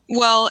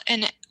 Well,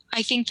 and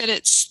I think that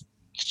it's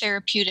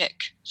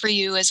therapeutic for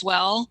you as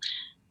well.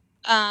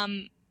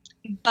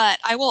 But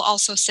I will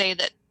also say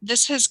that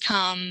this has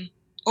come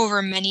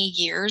over many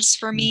years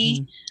for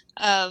me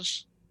of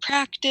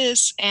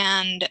practice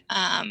and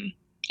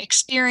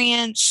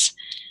experience.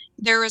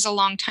 There was a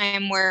long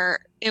time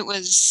where it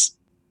was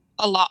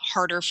a lot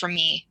harder for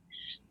me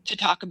to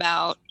talk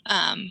about.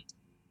 And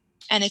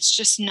it's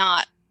just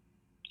not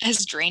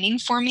as draining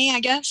for me, I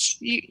guess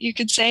you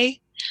could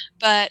say.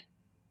 But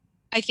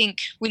I think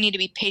we need to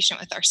be patient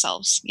with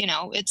ourselves.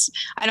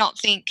 I don't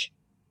think,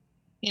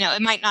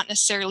 it might not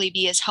necessarily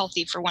be as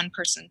healthy for one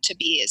person to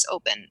be as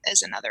open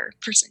as another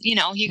person.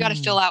 You got to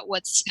fill out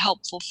what's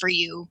helpful for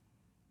you.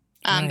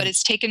 Right. But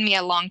it's taken me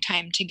a long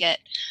time to get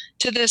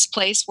to this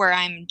place where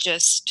I'm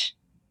just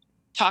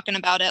talking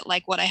about it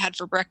like what I had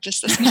for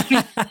breakfast this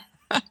morning.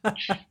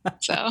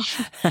 So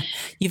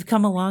you've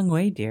come a long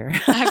way, dear.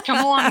 I've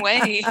come a long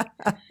way.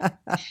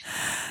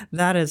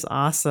 That is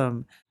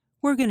awesome.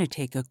 We're going to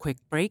take a quick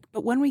break,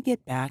 but when we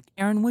get back,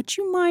 Erin, would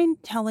you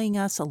mind telling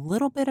us a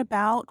little bit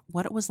about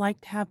what it was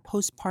like to have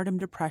postpartum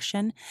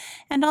depression,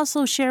 and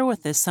also share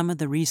with us some of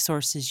the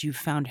resources you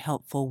found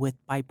helpful with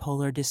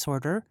bipolar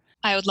disorder?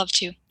 I would love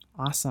to.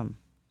 Awesome.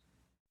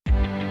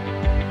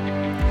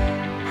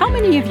 How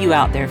many of you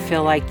out there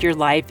feel like your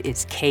life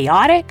is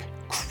chaotic,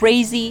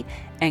 crazy,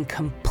 and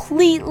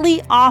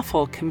completely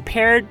awful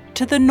compared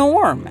to the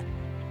norm?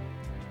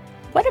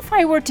 What if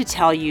I were to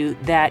tell you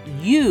that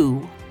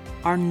you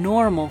are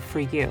normal for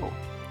you?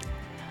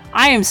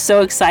 I am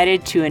so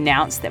excited to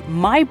announce that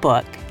my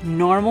book,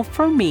 Normal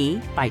for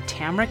Me by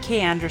Tamara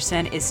K.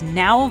 Anderson, is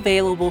now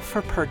available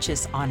for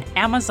purchase on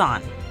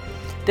Amazon.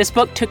 This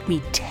book took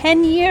me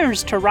 10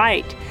 years to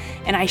write,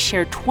 and I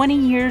share 20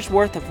 years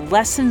worth of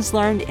lessons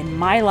learned in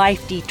my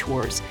life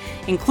detours,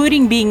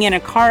 including being in a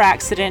car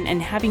accident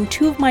and having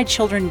 2 of my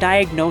children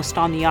diagnosed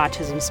on the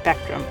autism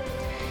spectrum.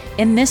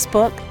 In this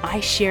book, I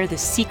share the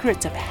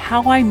secrets of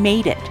how I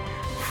made it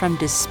from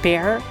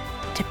despair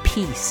to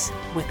peace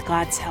with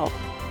God's help.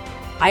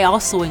 I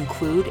also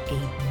include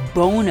a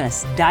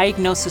bonus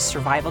diagnosis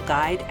survival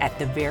guide at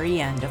the very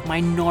end of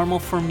my Normal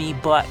for Me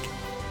book.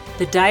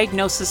 The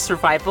Diagnosis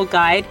Survival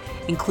Guide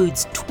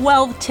includes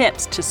 12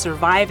 tips to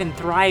survive and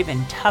thrive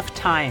in tough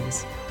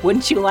times.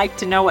 Wouldn't you like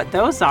to know what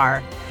those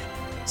are?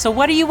 So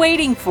what are you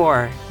waiting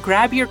for?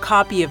 Grab your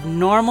copy of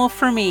Normal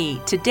for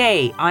Me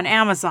today on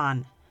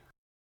Amazon.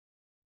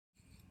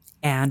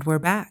 And we're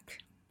back.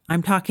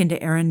 I'm talking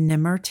to Erin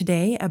Nimmer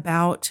today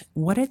about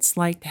what it's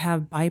like to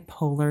have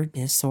bipolar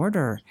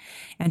disorder.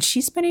 And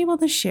she's been able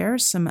to share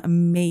some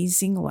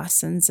amazing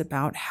lessons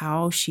about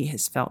how she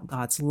has felt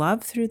God's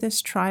love through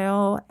this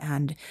trial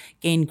and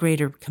gained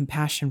greater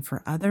compassion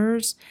for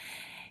others.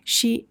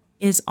 She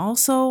is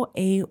also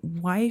a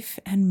wife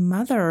and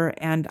mother,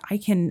 and I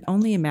can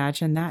only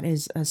imagine that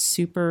is a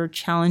super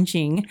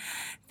challenging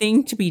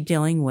thing to be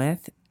dealing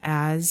with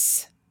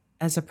as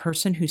a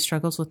person who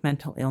struggles with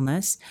mental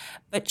illness.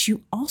 But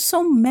you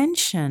also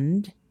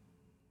mentioned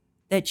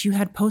that you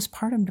had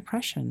postpartum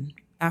depression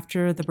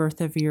after the birth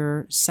of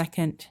your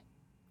second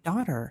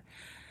daughter.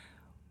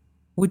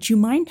 Would you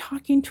mind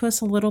talking to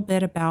us a little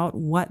bit about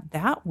what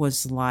that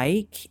was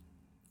like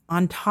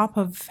on top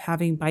of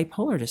having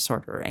bipolar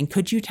disorder? And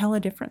could you tell a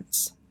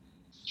difference?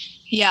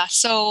 Yeah.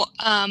 So,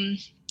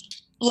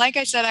 like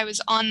I said, I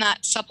was on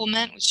that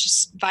supplement, which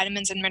is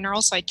vitamins and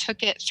minerals. So I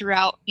took it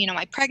throughout,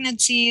 my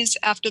pregnancies.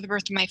 After the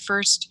birth of my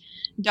first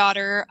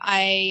daughter,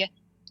 I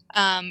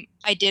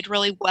did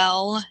really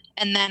well.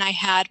 And then I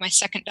had my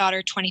second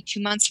daughter 22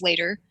 months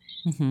later.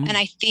 Mm-hmm. And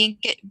I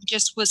think it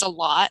just was a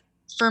lot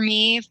for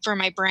me, for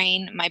my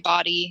brain, my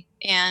body.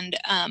 And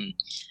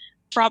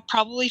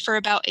probably for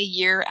about a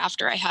year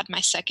after I had my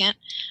second,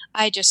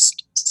 I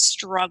just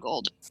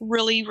struggled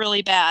really,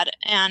 really bad.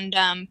 And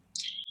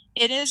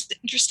it is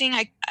interesting.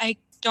 I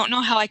don't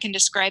know how I can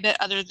describe it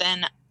other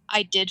than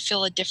I did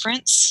feel a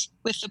difference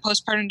with the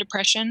postpartum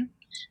depression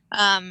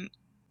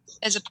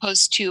as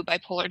opposed to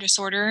bipolar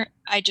disorder.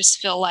 I just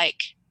feel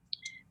like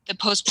the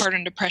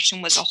postpartum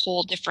depression was a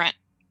whole different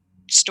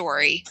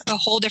story, a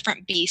whole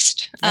different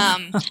beast. Oh,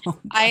 bless you.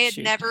 I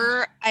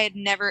had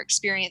never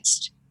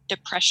experienced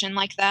depression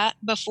like that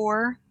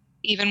before,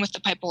 even with the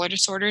bipolar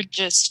disorder,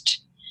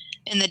 just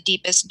in the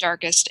deepest,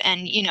 darkest.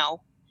 And, you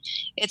know,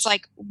 it's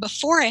like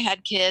before I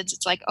had kids,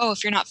 it's like, oh,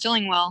 if you're not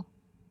feeling well,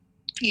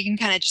 you can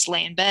kind of just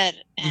lay in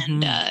bed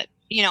and,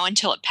 you know,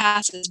 until it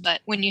passes.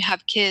 But when you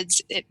have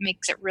kids, it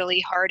makes it really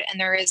hard. And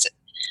there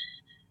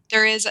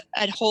is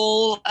a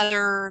whole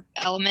other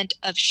element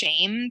of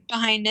shame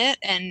behind it,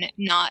 and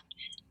not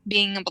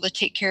being able to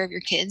take care of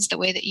your kids the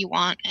way that you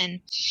want.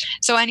 And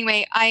so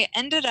anyway, I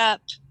ended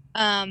up,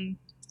 and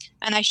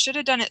I should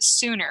have done it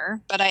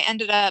sooner, but I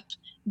ended up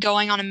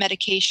going on a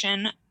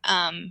medication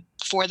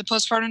for the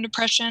postpartum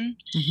depression,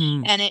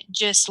 and it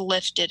just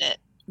lifted it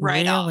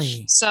right off.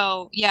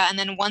 So yeah, and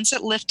then once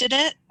it lifted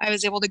it, I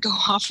was able to go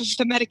off of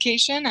the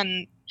medication,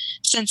 and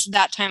since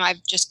that time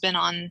I've just been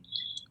on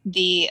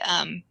the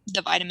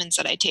vitamins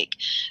that I take.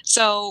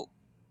 So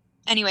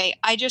anyway,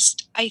 I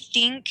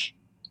think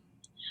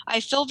I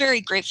feel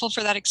very grateful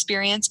for that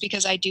experience,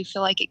 because I do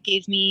feel like it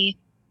gave me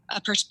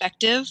a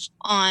perspective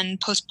on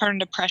postpartum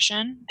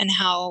depression and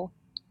how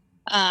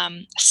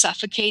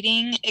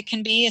suffocating it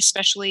can be,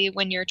 especially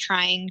when you're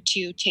trying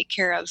to take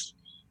care of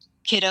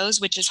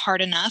kiddos, which is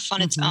hard enough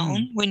on its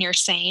own when you're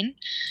sane.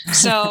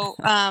 So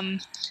I'm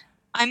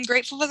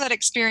grateful for that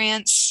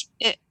experience.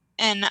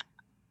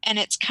 And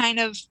it's kind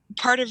of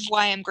part of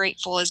why I'm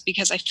grateful is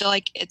because I feel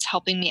like it's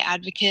helping me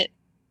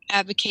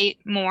advocate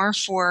more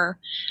for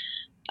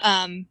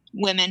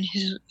women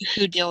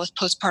who deal with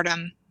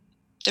postpartum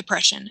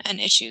depression and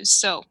issues.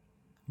 So,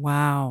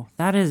 wow,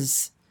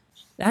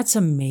 that's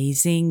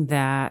amazing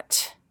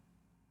that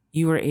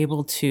you were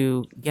able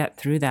to get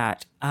through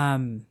that.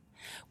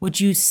 Would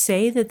you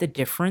say that the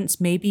difference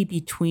maybe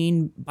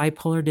between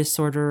bipolar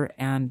disorder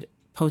and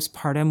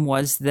postpartum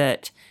was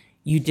that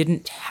you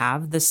didn't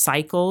have the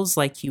cycles,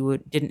 like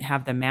didn't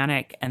have the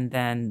manic and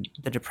then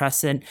the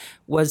depressant?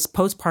 Was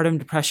postpartum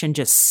depression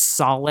just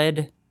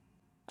solid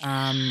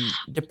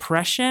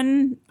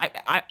depression?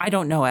 I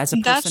don't know. As a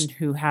person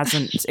who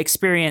hasn't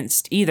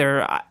experienced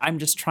either, I'm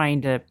just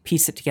trying to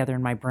piece it together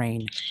in my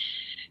brain.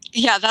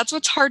 Yeah, that's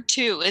what's hard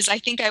too, is I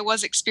think I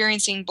was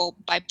experiencing both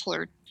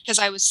bipolar, because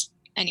I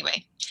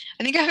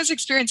think I was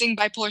experiencing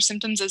bipolar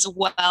symptoms as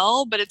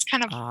well, but it's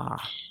kind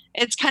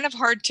of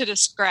hard to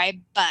describe.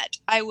 But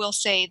I will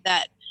say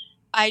that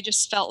I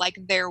just felt like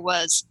there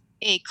was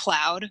a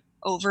cloud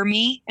over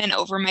me and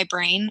over my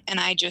brain and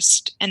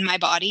my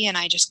body, and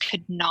I just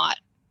could not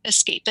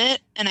escape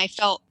it. And I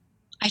felt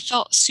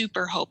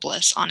super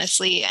hopeless,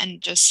 honestly.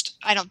 And just,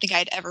 I don't think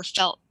I'd ever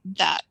felt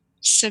that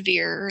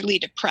severely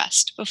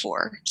depressed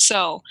before.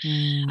 So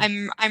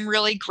I'm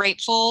really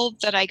grateful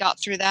that I got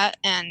through that.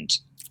 And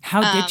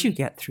how did you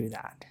get through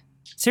that?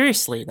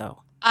 Seriously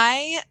though.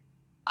 I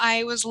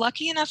was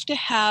lucky enough to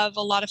have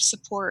a lot of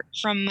support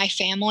from my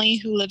family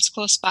who lives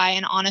close by,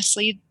 and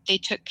honestly, they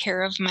took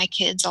care of my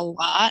kids a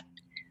lot.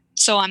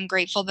 So I'm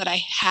grateful that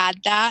I had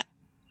that.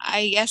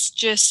 I guess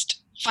just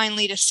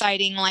finally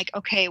deciding, like,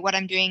 okay, what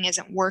I'm doing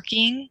isn't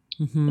working.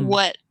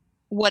 What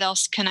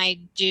else can I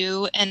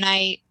do? And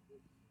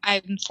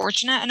I'm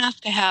fortunate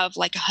enough to have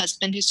like a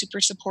husband who's super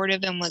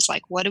supportive and was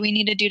like, what do we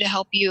need to do to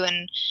help you?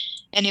 And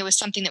it was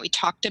something that we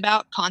talked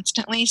about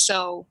constantly.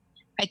 So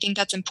I think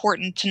that's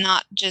important to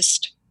not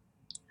just,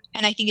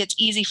 and I think it's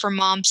easy for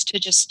moms to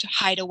just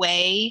hide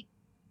away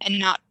and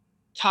not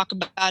talk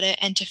about it,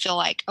 and to feel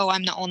like, oh,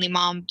 I'm the only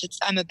mom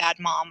I'm a bad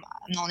mom.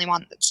 I'm the only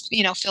one that's,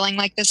 feeling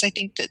like this. I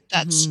think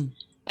that's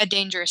a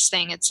dangerous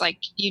thing. It's like,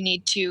 you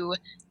need to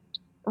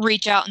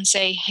reach out and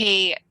say,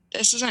 hey,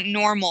 this isn't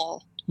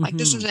normal. Like,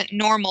 this isn't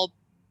normal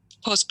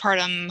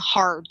postpartum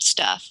hard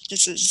stuff.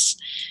 This is,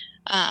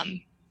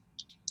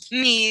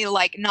 me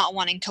like not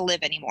wanting to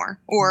live anymore,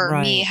 or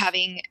me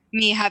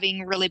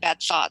having really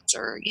bad thoughts,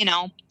 or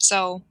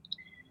so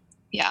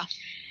yeah.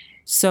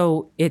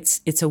 So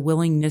it's a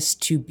willingness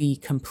to be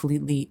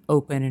completely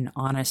open and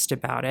honest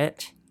about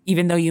it,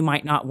 even though you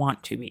might not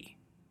want to be.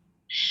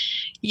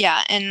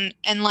 Yeah, and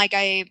like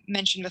I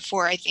mentioned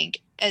before, I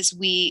think as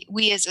we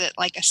as a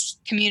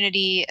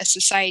community, a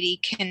society,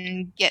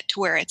 can get to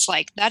where it's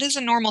like, that is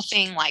a normal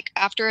thing. Like,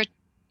 after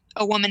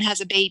a woman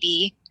has a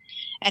baby,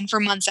 and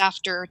for months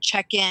after,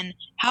 check in.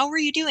 How are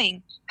you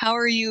doing? How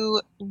are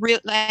you?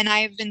 And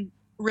I've been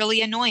really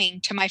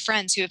annoying to my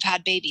friends who have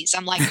had babies.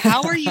 I'm like,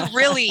 how are you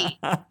really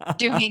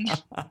doing?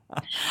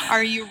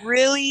 Are you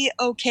really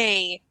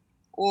okay?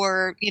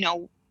 Or,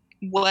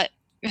 what?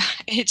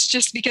 It's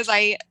just because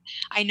I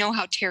know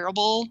how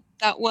terrible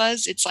that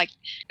was. It's like,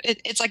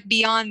 it's like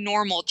beyond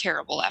normal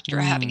terrible after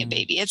having a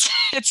baby.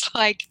 It's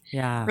like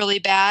really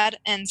bad.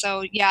 And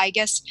so, yeah, I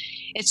guess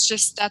it's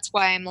just, that's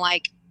why I'm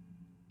like,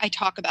 I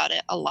talk about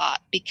it a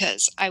lot,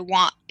 because I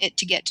want it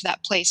to get to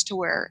that place to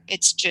where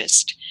it's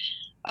just,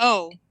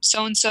 oh,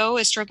 so-and-so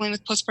is struggling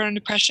with postpartum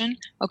depression.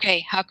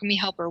 Okay, how can we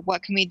help her?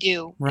 What can we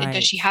do? Right.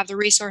 Does she have the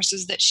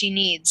resources that she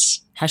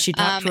needs? Has she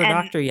talked to her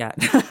doctor yet?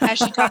 has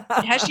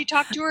she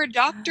talked to her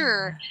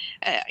doctor?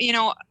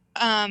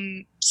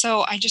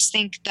 So I just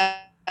think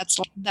that's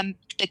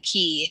the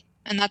key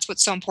And that's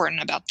what's so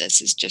important about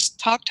this is just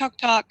talk, talk,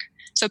 talk.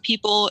 So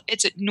people,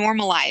 it's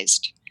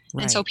normalized.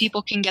 And so Right.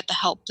 people can get the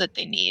help that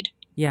they need.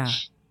 Yeah.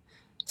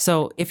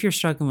 So if you're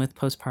struggling with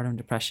postpartum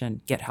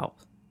depression, get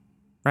help,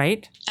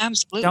 right? Don't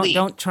Absolutely.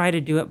 don't try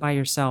to do it by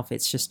yourself.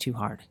 It's just too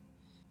hard.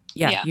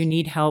 Yeah, Yeah. you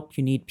need help,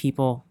 you need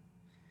people.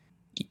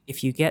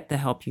 If you get the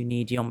help you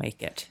need, you'll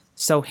make it.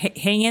 So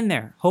hang in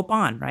there. Hope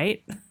on,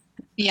 right?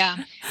 Yeah,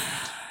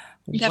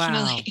 Wow.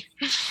 definitely.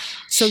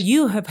 So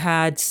you have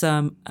had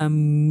some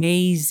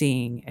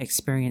amazing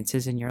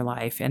experiences in your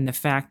life, and the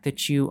fact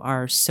that you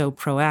are so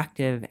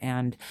proactive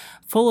and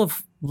full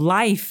of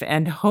life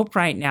and hope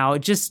right now,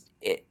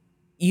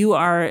 you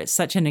are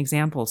such an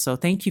example. So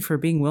thank you for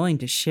being willing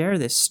to share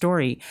this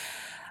story.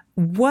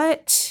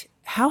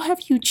 How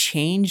have you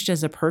changed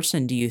as a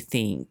person, do you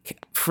think,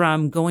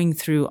 from going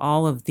through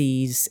all of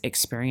these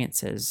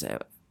experiences?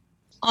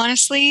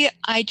 Honestly,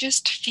 I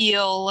just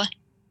feel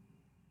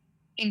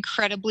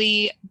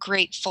incredibly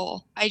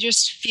grateful. I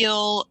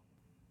feel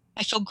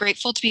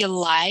grateful to be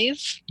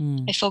alive.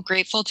 Mm. I feel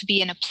grateful to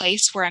be in a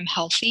place where I'm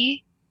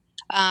healthy.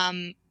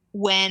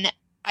 When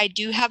I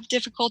do have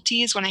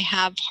difficulties, when I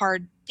have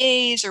hard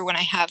days, or when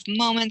I have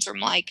moments where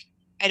I'm like,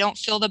 I don't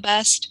feel the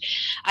best,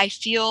 I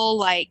feel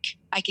like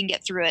I can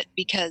get through it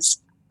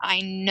because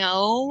I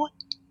know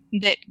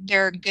that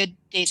there are good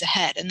days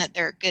ahead and that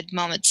there are good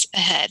moments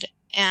ahead.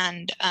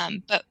 And,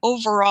 but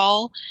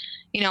overall,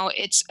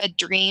 it's a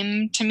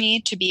dream to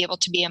me to be able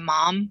to be a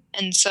mom.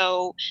 And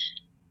so,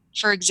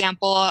 for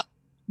example,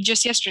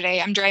 just yesterday,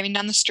 I'm driving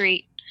down the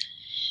street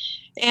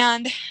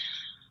and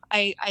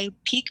I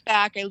peek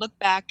back, I look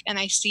back, and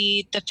I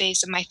see the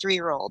face of my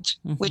 3-year-old,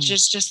 which Mhm.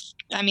 is just,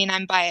 I mean,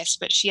 I'm biased,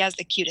 but she has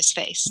the cutest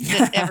face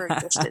that ever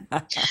existed.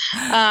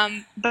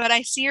 But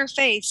I see her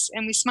face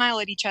and we smile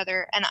at each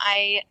other and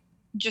I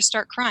just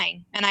start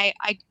crying. And I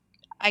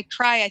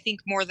cry, I think,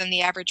 more than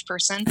the average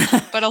person,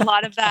 but a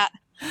lot of that,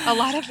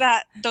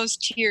 those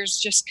tears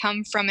just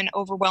come from an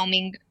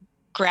overwhelming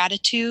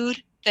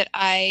gratitude that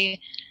I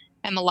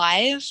am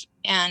alive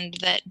and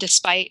that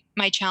despite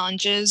my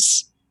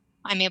challenges,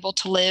 I'm able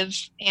to live.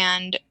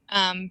 And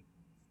it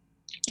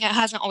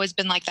hasn't always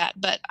been like that,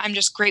 but I'm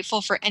just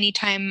grateful for any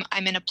time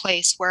I'm in a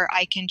place where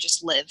I can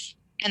just live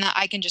and that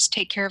I can just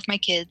take care of my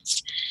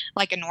kids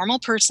like a normal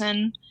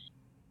person.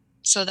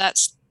 So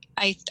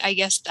I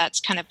guess that's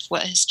kind of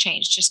what has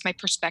changed, just my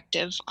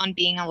perspective on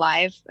being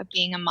alive, of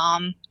being a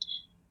mom,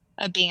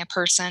 of being a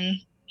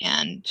person.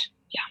 And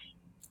yeah.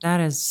 That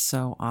is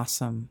so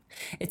awesome.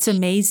 It's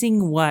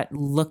amazing what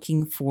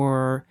looking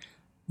for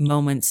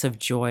moments of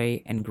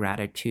joy and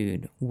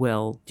gratitude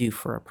will do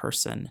for a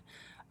person.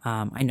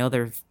 I know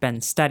there have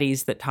been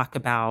studies that talk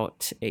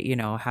about,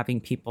 having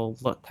people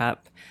look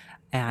up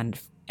and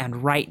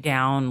write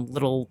down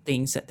little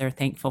things that they're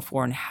thankful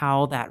for and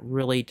how that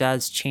really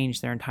does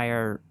change their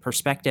entire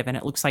perspective. And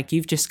it looks like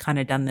you've just kind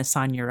of done this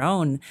on your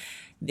own,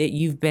 that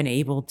you've been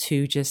able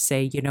to just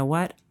say, you know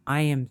what?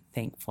 I am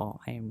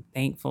thankful. I am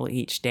thankful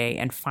each day,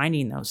 and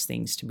finding those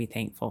things to be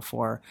thankful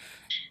for.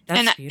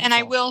 That's beautiful. And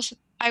I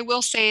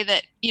will say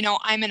that,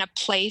 I'm in a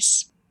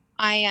place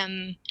I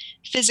am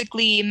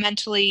physically,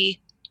 mentally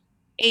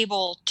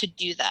able to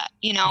do that.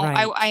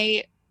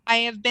 Right. I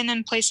have been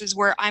in places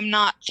where I'm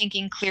not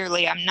thinking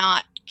clearly. I'm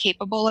not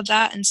capable of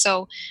that. And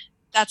so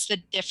that's the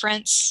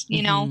difference,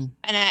 Mhm.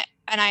 and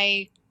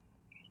I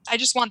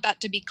just want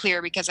that to be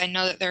clear because I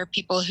know that there are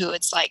people who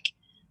it's like,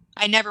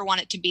 I never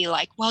want it to be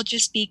like, well,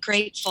 just be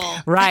grateful.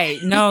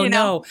 Right. No,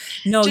 no,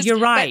 you're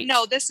But right.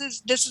 no, this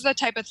is the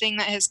type of thing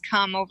that has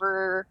come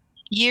over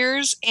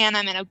years, and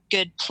I'm in a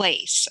good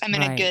place. I'm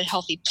in a good, Right.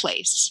 healthy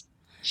place.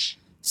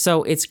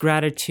 So it's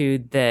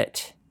gratitude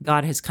that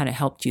God has kind of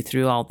helped you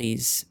through all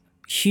these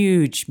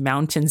huge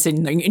mountains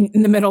in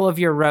the middle of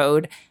your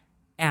road,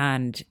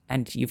 and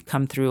you've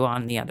come through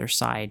on the other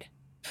side.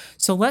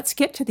 So let's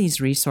get to these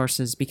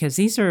resources, because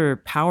these are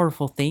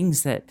powerful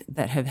things that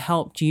have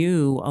helped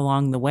you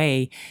along the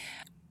way.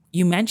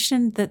 You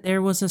mentioned that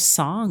there was a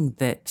song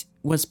that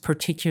was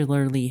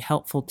particularly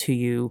helpful to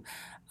you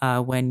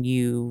when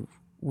you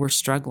were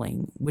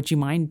struggling. Would you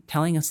mind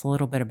telling us a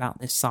little bit about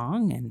this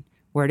song and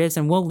where it is?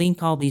 And we'll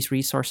link all these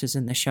resources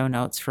in the show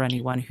notes for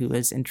anyone who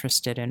is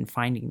interested in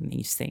finding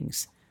these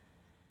things.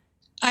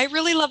 I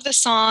really love the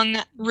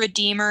song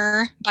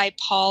Redeemer by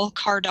Paul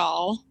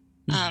Cardall,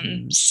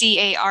 Mhm.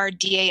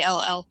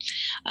 Cardall.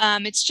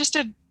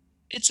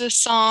 It's a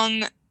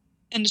song,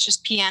 and it's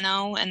just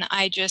piano. And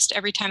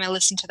every time I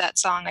listen to that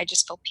song, I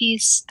just feel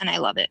peace and I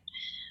love it.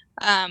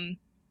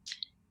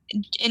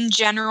 In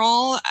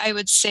general, I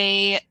would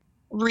say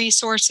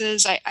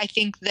resources. I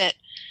think that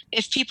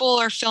if people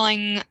are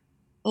feeling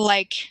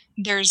like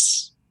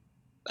there's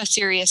a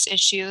serious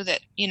issue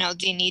that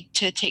they need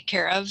to take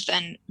care of,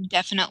 then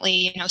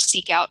definitely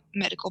seek out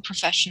medical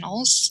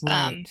professionals.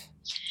 Right.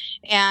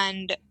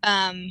 And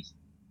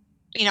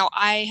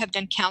I have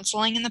done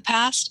counseling in the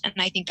past, and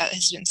I think that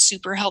has been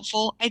super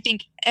helpful. I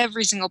think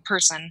every single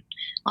person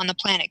on the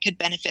planet could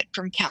benefit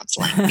from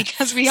counseling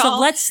because So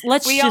let's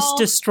we just all,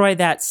 destroy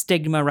that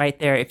stigma right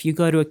there. If you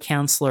go to a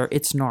counselor,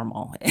 it's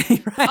normal,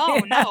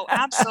 oh right? no,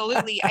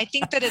 absolutely. I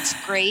think that it's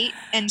great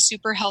and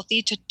super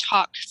healthy to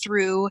talk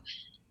through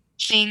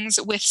things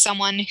with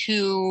someone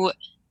who,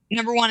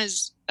 number one,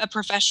 is a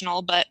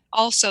professional, but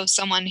also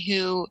someone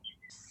who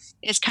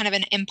is kind of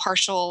an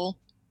impartial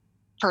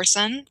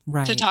person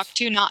to Right. talk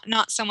to,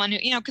 not someone who,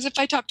 because if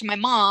I talk to my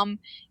mom,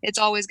 it's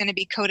always going to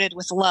be coated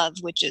with love,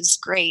 which is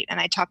great, and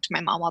I talk to my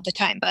mom all the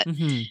time. But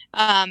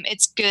Hmm.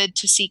 it's good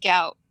to seek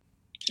out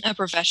a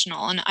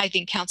professional, and I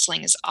think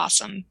counseling is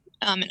awesome.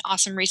 An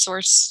awesome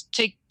resource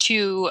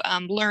to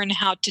learn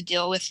how to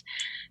deal with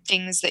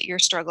things that you're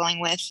struggling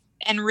with,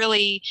 and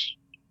really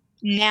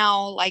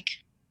now, like,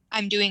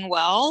 I'm doing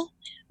well,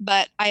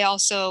 but I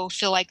also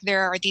feel like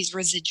there are these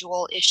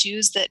residual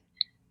issues that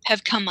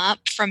have come up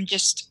from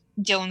just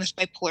dealing with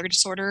bipolar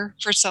disorder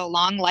for so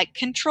long, like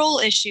control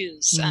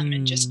issues,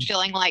 and just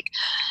feeling like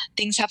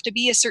things have to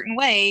be a certain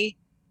way.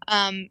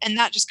 And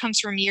that just comes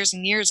from years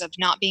and years of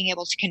not being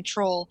able to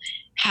control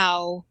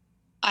how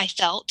I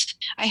felt.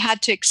 I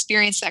had to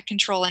experience that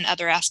control in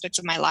other aspects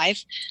of my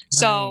life.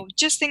 So Right.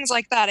 just things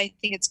like that, I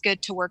think it's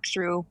good to work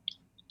through.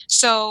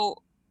 So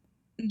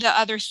the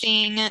other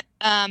thing,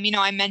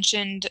 I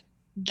mentioned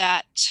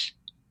that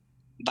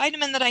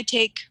vitamin that I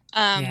take,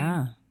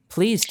 Yeah.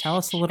 Please tell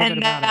us a little bit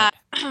and about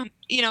that,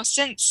 it.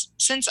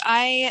 since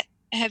I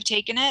have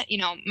taken it,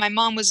 my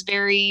mom was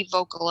very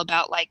vocal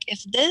about, like,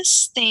 if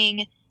this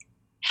thing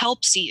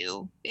helps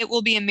you, it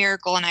will be a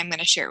miracle, and I'm going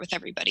to share it with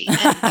everybody.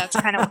 And that's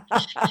kind of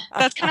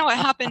what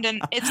happened.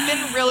 And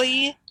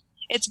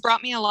it's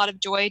brought me a lot of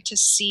joy to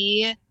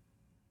see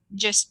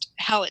just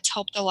how it's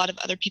helped a lot of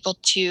other people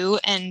too.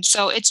 And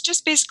so it's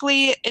just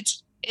basically,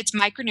 it's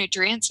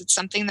micronutrients. It's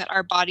something that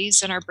our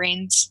bodies and our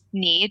brains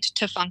need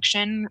to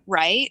function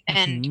right.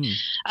 And Mhm.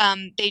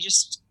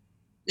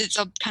 it's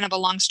a kind of a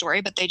long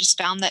story, but they just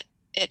found that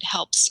it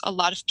helps a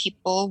lot of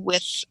people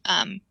with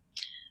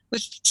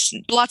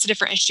lots of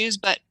different issues,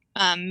 but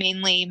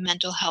mainly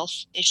mental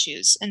health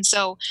issues. And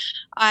so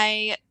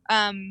I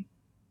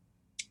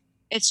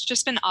it's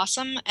just been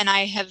awesome, and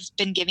I have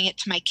been giving it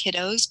to my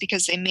kiddos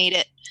because they made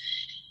it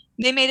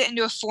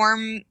into a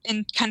form,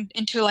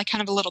 into like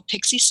kind of a little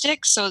pixie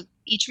stick. So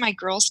each of my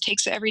girls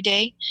takes it every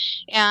day,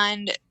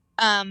 and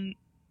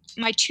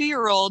my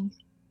 2-year-old,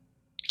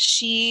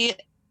 she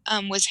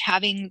was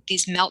having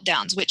these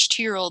meltdowns, which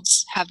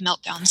 2-year-olds have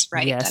meltdowns,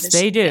 right? Yes,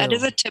 they That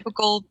is do. a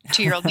typical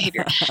 2-year-old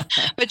behavior.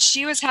 But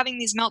she was having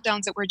these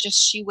meltdowns that were just,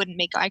 she wouldn't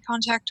make eye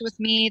contact with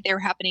me. They were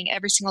happening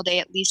every single day,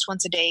 at least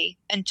once a day,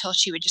 until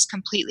she would just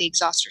completely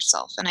exhaust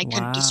herself, and I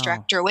couldn't Wow.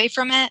 distract her away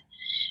from it.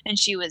 And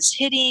she was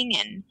hitting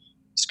and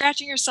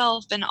scratching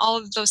herself and all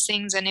of those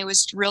things, and it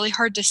was really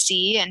hard to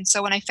see. And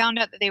so when I found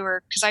out that they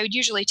were, because I would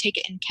usually take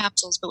it in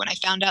capsules, but when I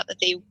found out that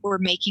they were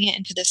making it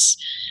into this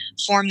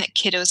form that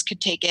kiddos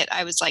could take it,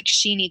 I was like,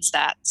 she needs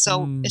that.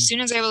 So as soon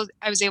as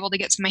I was able to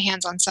get my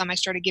hands on some, I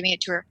started giving it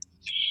to her,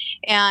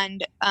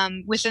 and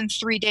within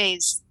 3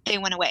 days they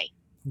went away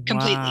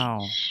completely.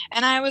 Wow.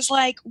 And I was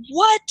like,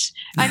 what?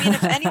 I mean,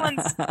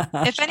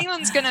 if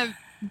anyone's gonna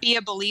be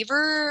a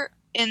believer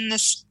in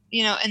this,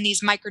 in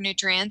these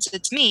micronutrients,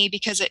 it's me,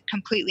 because it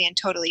completely and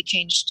totally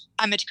changed.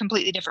 I'm a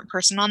completely different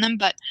person on them.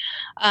 But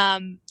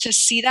to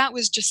see that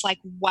was just like,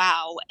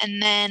 wow.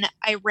 And then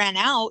I ran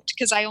out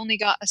because I only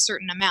got a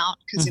certain amount,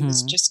 because it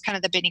was Mhm. just kind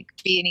of the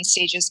beginning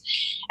stages.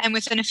 And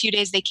within a few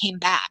days they came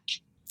back.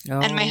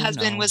 And my Oh,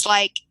 husband no. was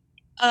like,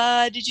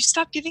 did you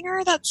stop giving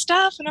her that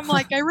stuff? And I'm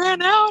like, I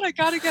ran out. I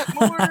got to get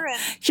more.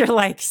 And You're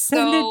like,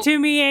 "Send it so, to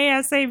me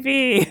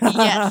ASAP."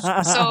 yes.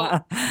 So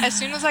as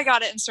soon as I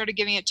got it and started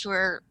giving it to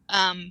her,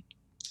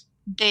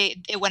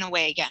 it went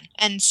away again.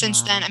 And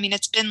since then, I Wow. mean,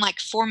 it's been like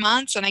 4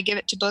 months, and I give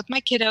it to both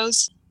my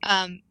kiddos.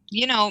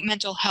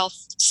 Mental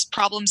health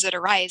problems that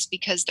arise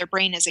because their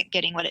brain isn't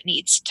getting what it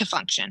needs to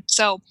function.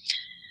 So,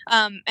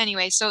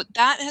 anyway, so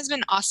that has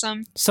been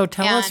awesome. So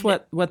tell us And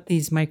what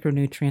these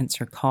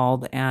micronutrients are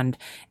called, and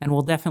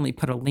we'll definitely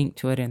put a link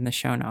to it in the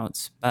show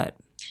notes. But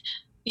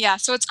yeah,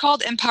 so it's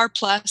called Empower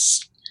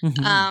Plus.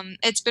 mhm.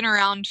 It's been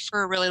around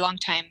for a really long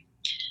time.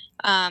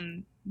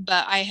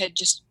 But I had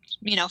just,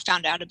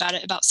 found out about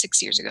it about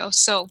 6 years ago.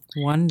 So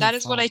that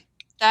is what Wonderful. I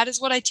that is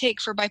what I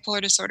take for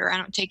bipolar disorder. I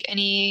don't take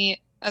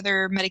any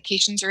other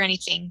medications or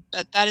anything,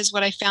 but that is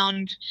what I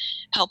found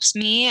helps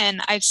me,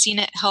 and I've seen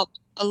it help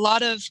a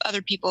lot of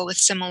other people with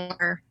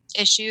similar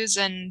issues,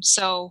 and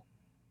so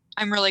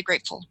I'm really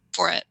grateful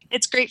for it.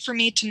 It's great for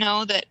me to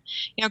know that,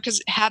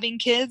 because having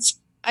kids,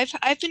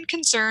 I've been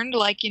concerned,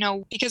 like,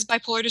 because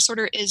bipolar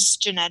disorder is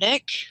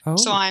genetic.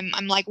 So Oh,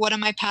 I'm like, what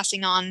am I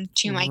passing on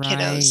to my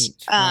kiddos?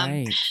 right,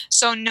 right.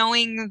 So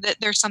knowing that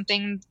there's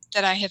something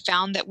that I have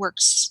found that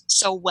works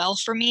so well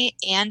for me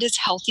and is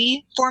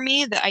healthy for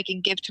me that I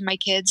can give to my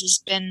kids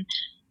has been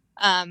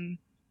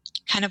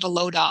kind of a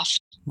load off.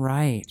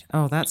 Right.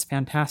 Oh, that's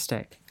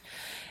fantastic.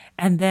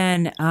 And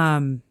then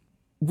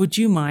would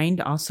you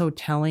mind also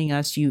telling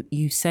us,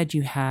 you said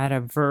you had a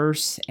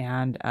verse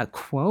and a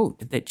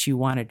quote that you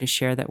wanted to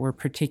share that were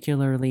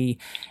particularly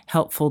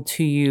helpful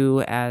to you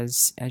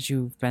as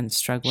you've been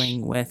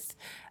struggling with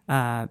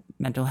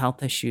mental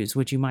health issues.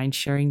 Would you mind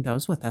sharing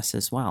those with us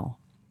as well?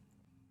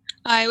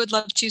 I would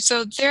love to.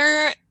 So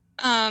there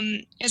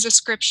is a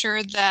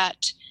scripture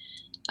that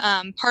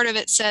part of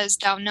it says,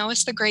 "Thou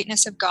knowest the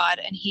greatness of God,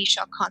 and he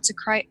shall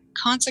consecrate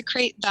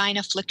thine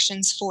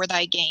afflictions for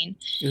thy gain."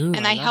 Ooh,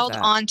 And I love held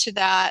that. on to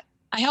that.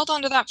 I held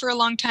on to that for a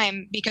long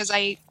time because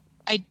I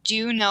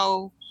do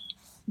know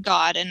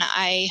God, and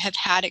I have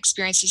had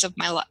experiences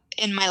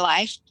in my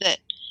life that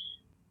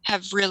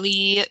have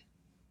really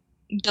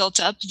built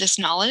up this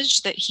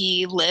knowledge that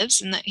he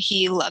lives and that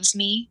he loves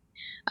me.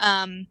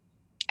 And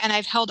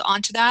I've held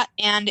on to that,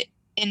 and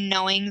in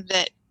knowing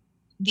that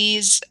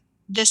this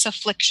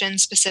affliction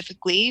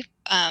specifically,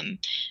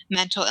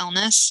 mental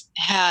illness,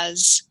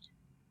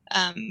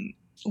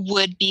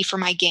 would be for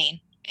my gain.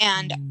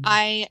 And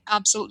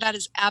that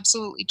is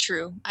absolutely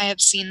true. I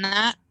have seen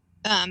that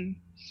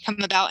come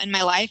about in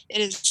my life.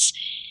 It has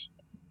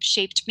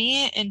shaped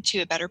me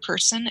into a better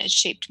person. It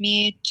shaped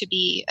me to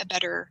be a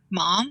better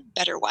mom,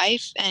 better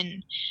wife.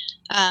 And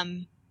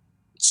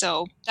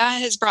so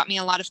that has brought me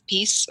a lot of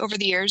peace over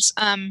the years.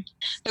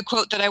 The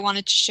quote that I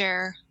wanted to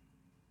share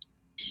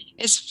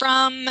is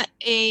from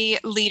a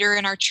leader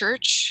in our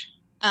church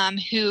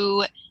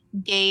who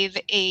gave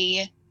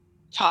a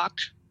talk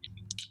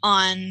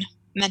on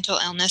mental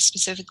illness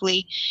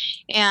specifically.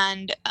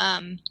 And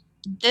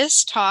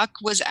this talk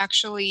was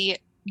actually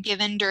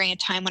given during a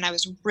time when I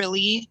was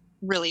really,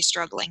 really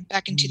struggling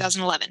back in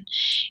 2011.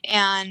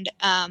 And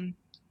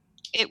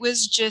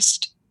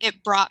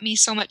it brought me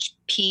so much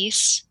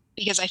peace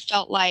because I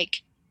felt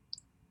like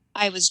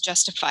I was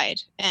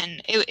justified.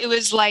 And it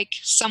was like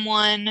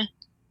someone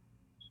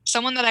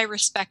that I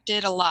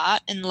respected a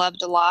lot and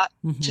loved a lot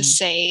to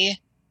say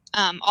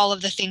all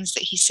of the things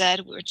that he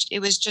said, which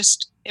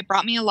it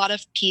brought me a lot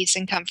of peace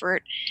and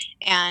comfort.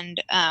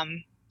 And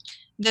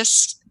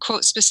this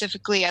quote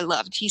specifically I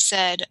loved. He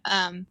said,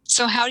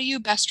 "So how do you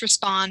best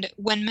respond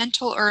when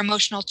mental or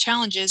emotional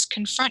challenges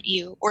confront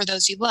you or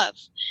those you love?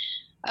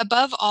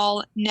 Above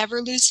all,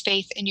 never lose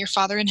faith in your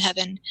Father in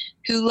heaven,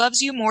 who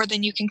loves you more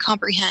than you can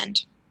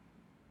comprehend.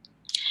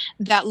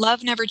 That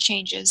love never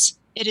changes.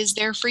 It is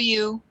there for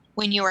you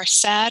when you are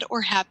sad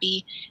or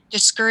happy,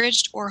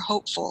 discouraged or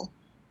hopeful.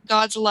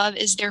 God's love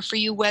is there for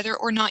you whether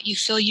or not you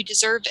feel you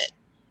deserve it.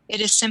 It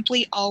is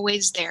simply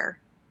always there.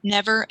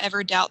 Never,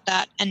 ever doubt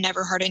that, and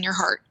never harden your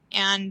heart."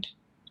 And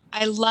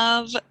I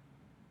love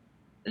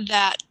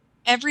that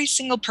every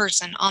single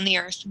person on the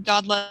earth,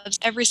 God loves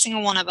every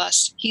single one of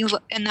us.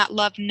 And that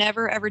love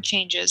never, ever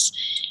changes.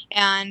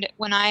 And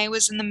when I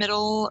was in the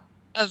middle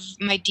of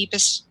my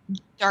deepest,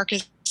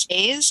 darkest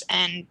days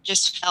and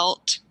just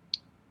felt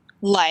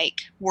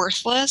like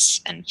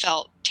worthless and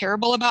felt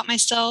terrible about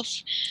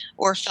myself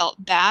or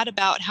felt bad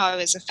about how I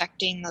was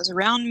affecting those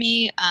around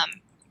me,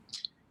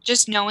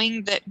 just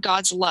knowing that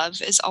God's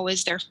love is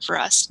always there for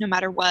us no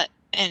matter what,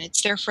 and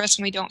it's there for us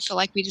when we don't feel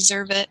like we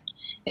deserve it.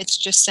 It's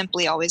just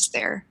simply always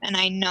there. And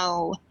I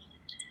know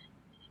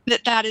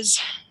that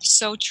is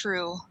so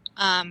true.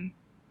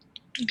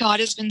 God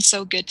has been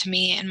so good to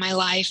me in my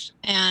life,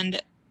 and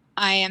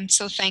I am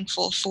so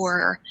thankful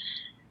for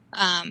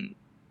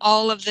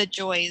all of the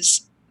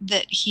joys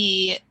that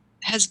he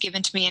has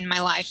given to me in my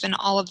life and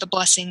all of the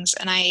blessings.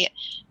 And I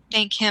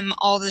thank him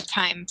all the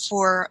time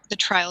for the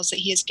trials that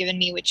he has given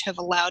me, which have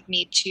allowed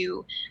me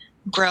to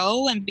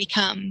grow and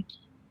become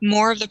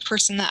more of the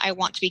person that I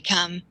want to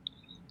become,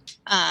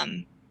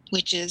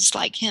 which is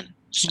like him.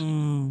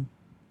 So.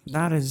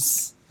 That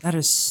is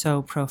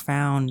so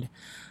profound.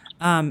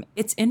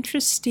 It's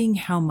interesting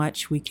how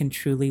much we can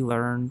truly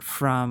learn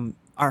from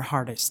our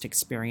hardest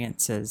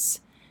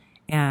experiences.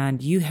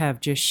 And you have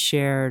just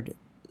shared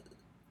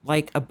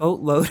like a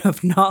boatload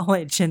of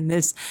knowledge in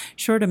this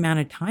short amount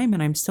of time.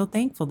 And I'm so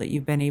thankful that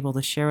you've been able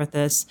to share with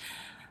us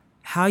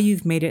how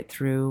you've made it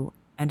through,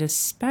 and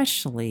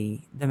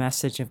especially the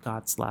message of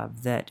God's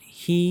love, that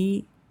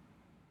he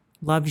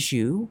loves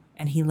you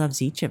and he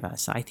loves each of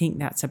us. I think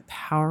that's a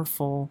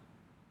powerful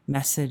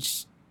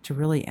message to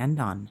really end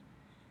on.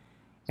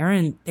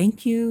 Erin,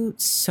 thank you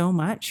so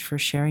much for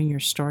sharing your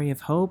story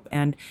of hope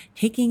and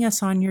taking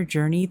us on your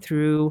journey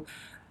through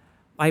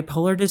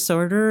bipolar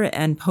disorder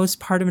and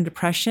postpartum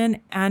depression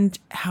and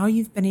how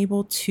you've been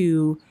able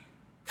to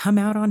come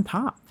out on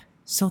top.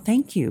 So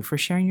thank you for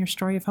sharing your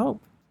story of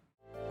hope.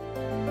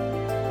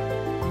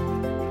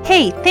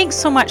 Hey, thanks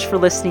so much for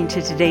listening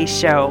to today's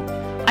show.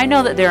 I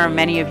know that there are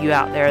many of you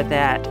out there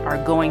that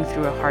are going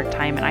through a hard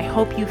time, and I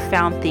hope you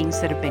found things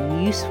that have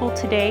been useful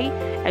today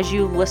as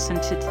you listen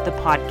to the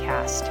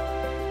podcast.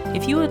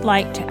 If you would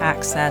like to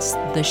access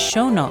the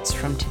show notes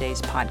from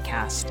today's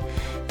podcast,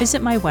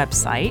 visit my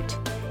website.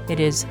 It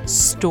is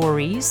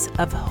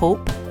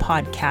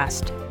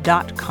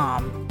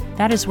storiesofhopepodcast.com.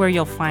 That is where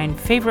you'll find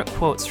favorite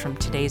quotes from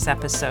today's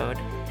episode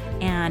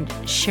and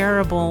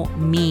shareable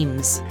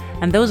memes.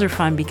 And those are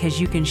fun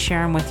because you can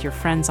share them with your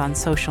friends on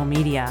social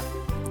media.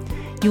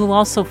 You will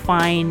also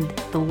find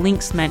the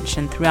links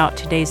mentioned throughout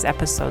today's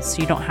episode,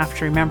 so you don't have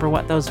to remember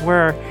what those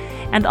were.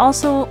 And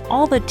also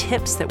all the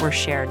tips that were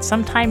shared.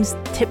 Sometimes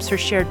tips are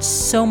shared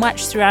so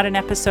much throughout an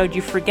episode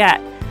you forget.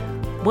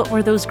 What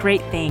were those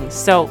great things?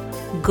 So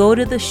go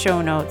to the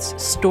show notes,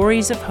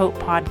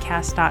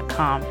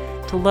 storiesofhopepodcast.com,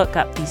 to look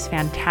up these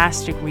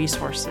fantastic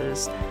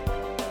resources.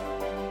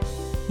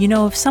 You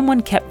know, if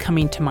someone kept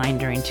coming to mind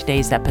during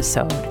today's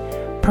episode,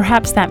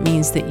 perhaps that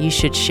means that you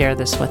should share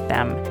this with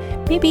them.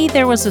 Maybe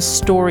there was a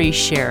story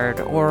shared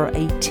or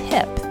a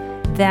tip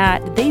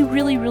that they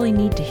really, really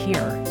need to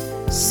hear.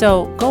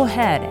 So go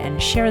ahead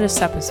and share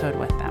this episode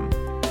with them.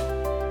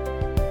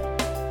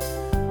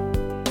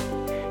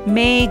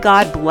 May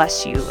God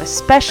bless you,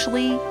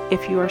 especially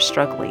if you are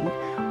struggling,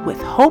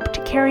 with hope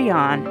to carry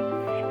on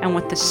and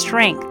with the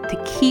strength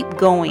to keep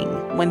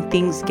going when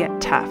things get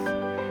tough.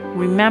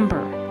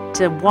 Remember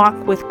to walk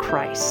with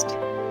Christ,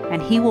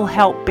 and He will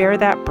help bear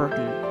that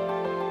burden.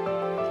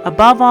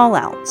 Above all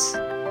else,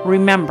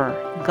 remember,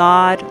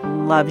 God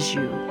loves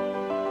you.